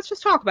 so I'm like, let's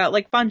just talk about,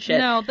 like, fun shit.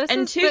 No,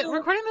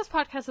 recording this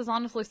podcast is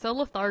honestly so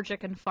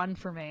lethargic and fun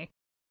for me.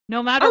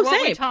 No matter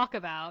what we talk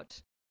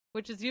about.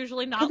 Which is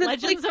usually not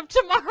Legends of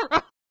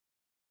Tomorrow.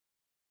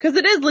 Because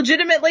it is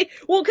legitimately,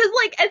 well, because,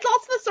 like, it's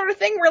also the sort of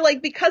thing where,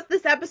 like, because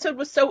this episode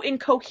was so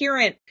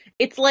incoherent,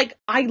 it's like,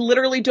 I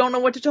literally don't know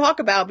what to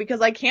talk about,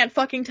 because I can't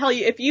fucking tell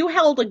you. If you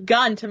held a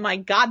gun to my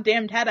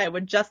goddamn head, I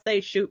would just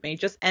say, shoot me.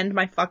 Just end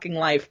my fucking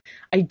life.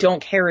 I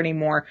don't care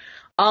anymore.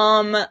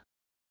 I'm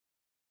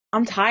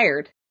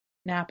tired,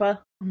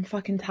 Nappa. I'm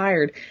fucking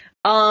tired.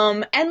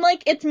 And,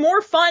 like, it's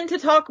more fun to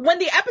talk, when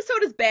the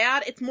episode is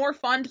bad, it's more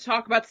fun to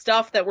talk about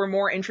stuff that we're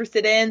more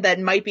interested in that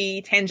might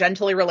be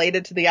tangentially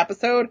related to the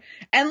episode.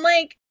 And,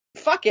 like,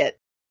 fuck it.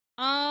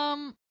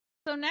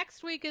 So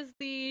next week is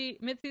the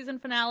mid-season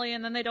finale,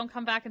 and then they don't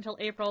come back until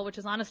April, which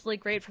is honestly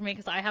great for me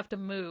because I have to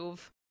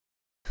move.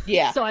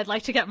 Yeah. So I'd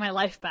like to get my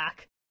life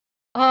back.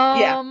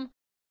 Yeah.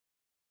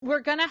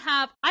 We're gonna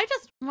have,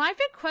 my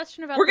big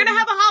question about we're gonna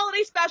have a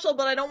holiday special,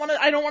 but I don't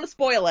want to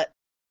spoil it.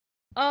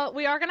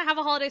 We are going to have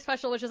a holiday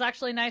special, which is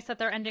actually nice that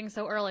they're ending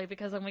so early,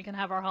 because then we can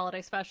have our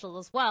holiday special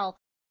as well.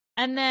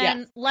 And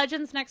then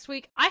Legends next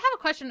week. I have a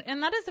question,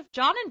 and that is, if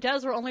John and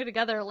Des were only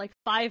together like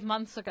 5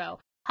 months ago,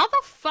 how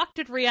the fuck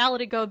did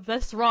reality go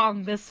this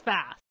wrong this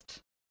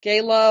fast?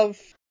 Gay love.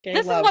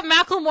 This is what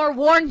Macklemore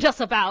warned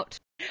us about.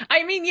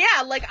 I mean,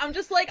 yeah, like, I'm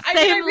just like, I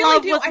really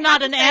love was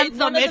not an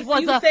anthem,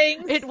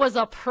 it was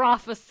a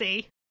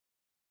prophecy.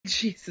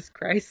 Jesus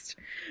Christ.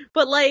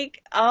 But,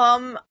 like,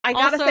 I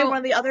gotta say, one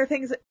of the other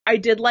things I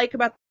did like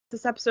about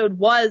this episode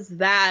was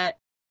that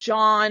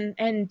John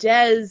and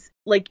Des,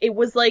 like, it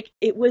was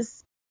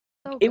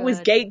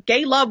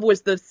gay love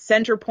was the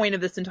center point of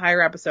this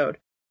entire episode.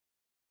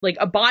 Like,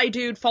 a bi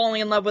dude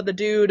falling in love with a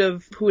dude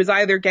who is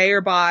either gay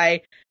or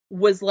bi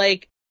was,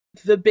 like,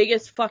 the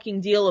biggest fucking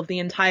deal of the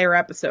entire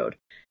episode.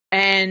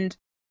 And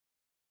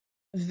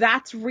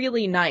that's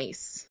really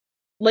nice.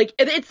 Like,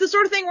 it's the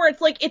sort of thing where it's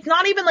like, it's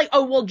not even like,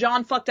 oh, well,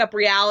 John fucked up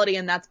reality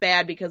and that's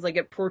bad because, like,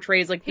 it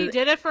portrays, like, he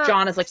did it for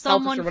John is, like,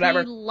 selfish or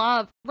whatever. He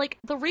loved. Like,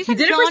 the reason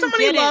he did it for someone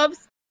he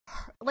loves.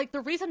 Like,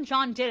 the reason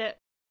John did it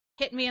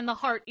hit me in the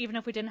heart, even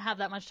if we didn't have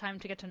that much time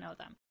to get to know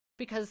them.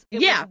 Because it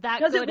was that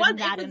good and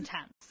that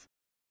intense.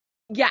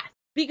 Yeah,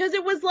 because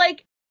it was,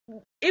 like,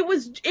 it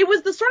was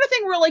the sort of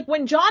thing where, like,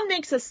 when John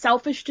makes a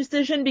selfish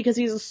decision because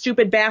he's a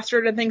stupid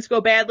bastard and things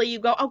go badly, you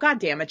go, oh, God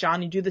damn it,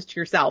 John, you do this to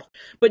yourself.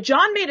 But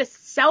John made a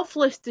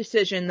selfless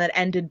decision that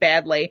ended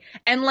badly,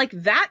 and, like,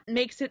 that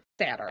makes it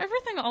sadder.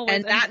 Everything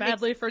always ends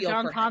badly for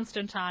John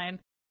Constantine.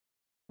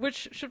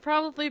 Which should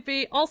probably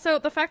be... Also,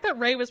 the fact that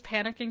Ray was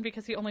panicking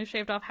because he only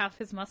shaved off half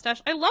his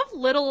mustache. I love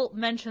little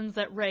mentions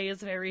that Ray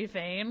is very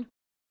vain.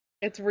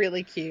 It's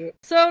really cute.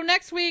 So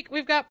next week,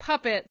 we've got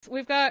puppets.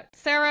 We've got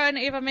Sarah and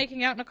Ava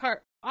making out in a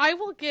car. I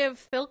will give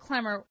Phil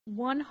Klemmer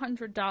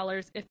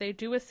 $100 if they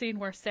do a scene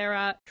where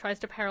Sarah tries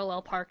to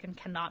parallel park and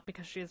cannot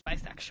because she is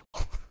bisexual.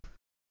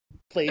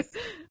 Please.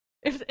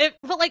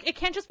 But, like, it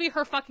can't just be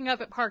her fucking up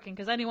at parking,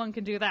 because anyone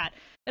can do that.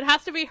 It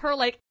has to be her,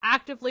 like,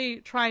 actively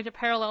trying to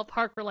parallel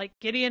park, where, like,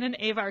 Gideon and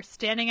Ava are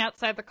standing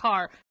outside the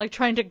car, like,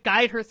 trying to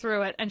guide her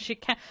through it, and she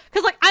can't...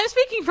 Because, like, I'm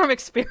speaking from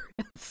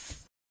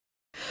experience.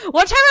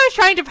 One time I was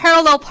trying to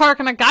parallel park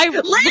and a guy...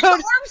 Lance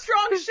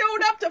Armstrong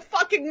showed up to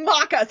fucking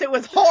mock us. It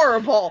was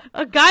horrible.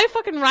 A guy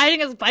fucking riding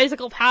his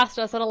bicycle past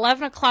us at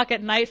 11 o'clock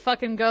at night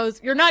fucking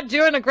goes, "You're not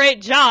doing a great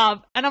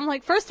job." And I'm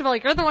like, first of all,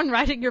 you're the one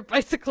riding your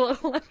bicycle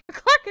at 11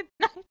 o'clock at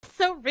night.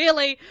 So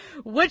really,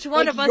 which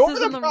one of us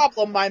is in the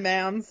problem, my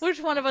man? Which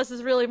one of us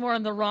is really more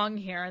in the wrong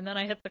here? And then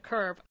I hit the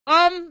curb.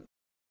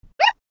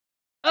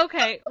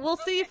 Okay, we'll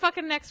see you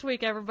fucking next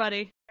week,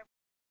 everybody.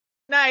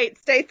 Night.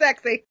 Stay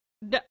sexy.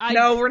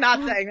 No, we're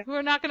not saying it.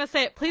 We're not going to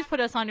say it. Please put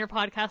us on your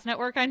podcast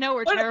network. I know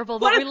we're terrible,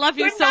 but we love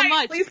you so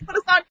much. Please put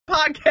us on your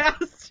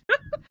podcast.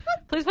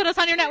 Please put us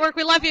on your network.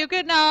 We love you.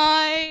 Good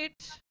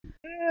night.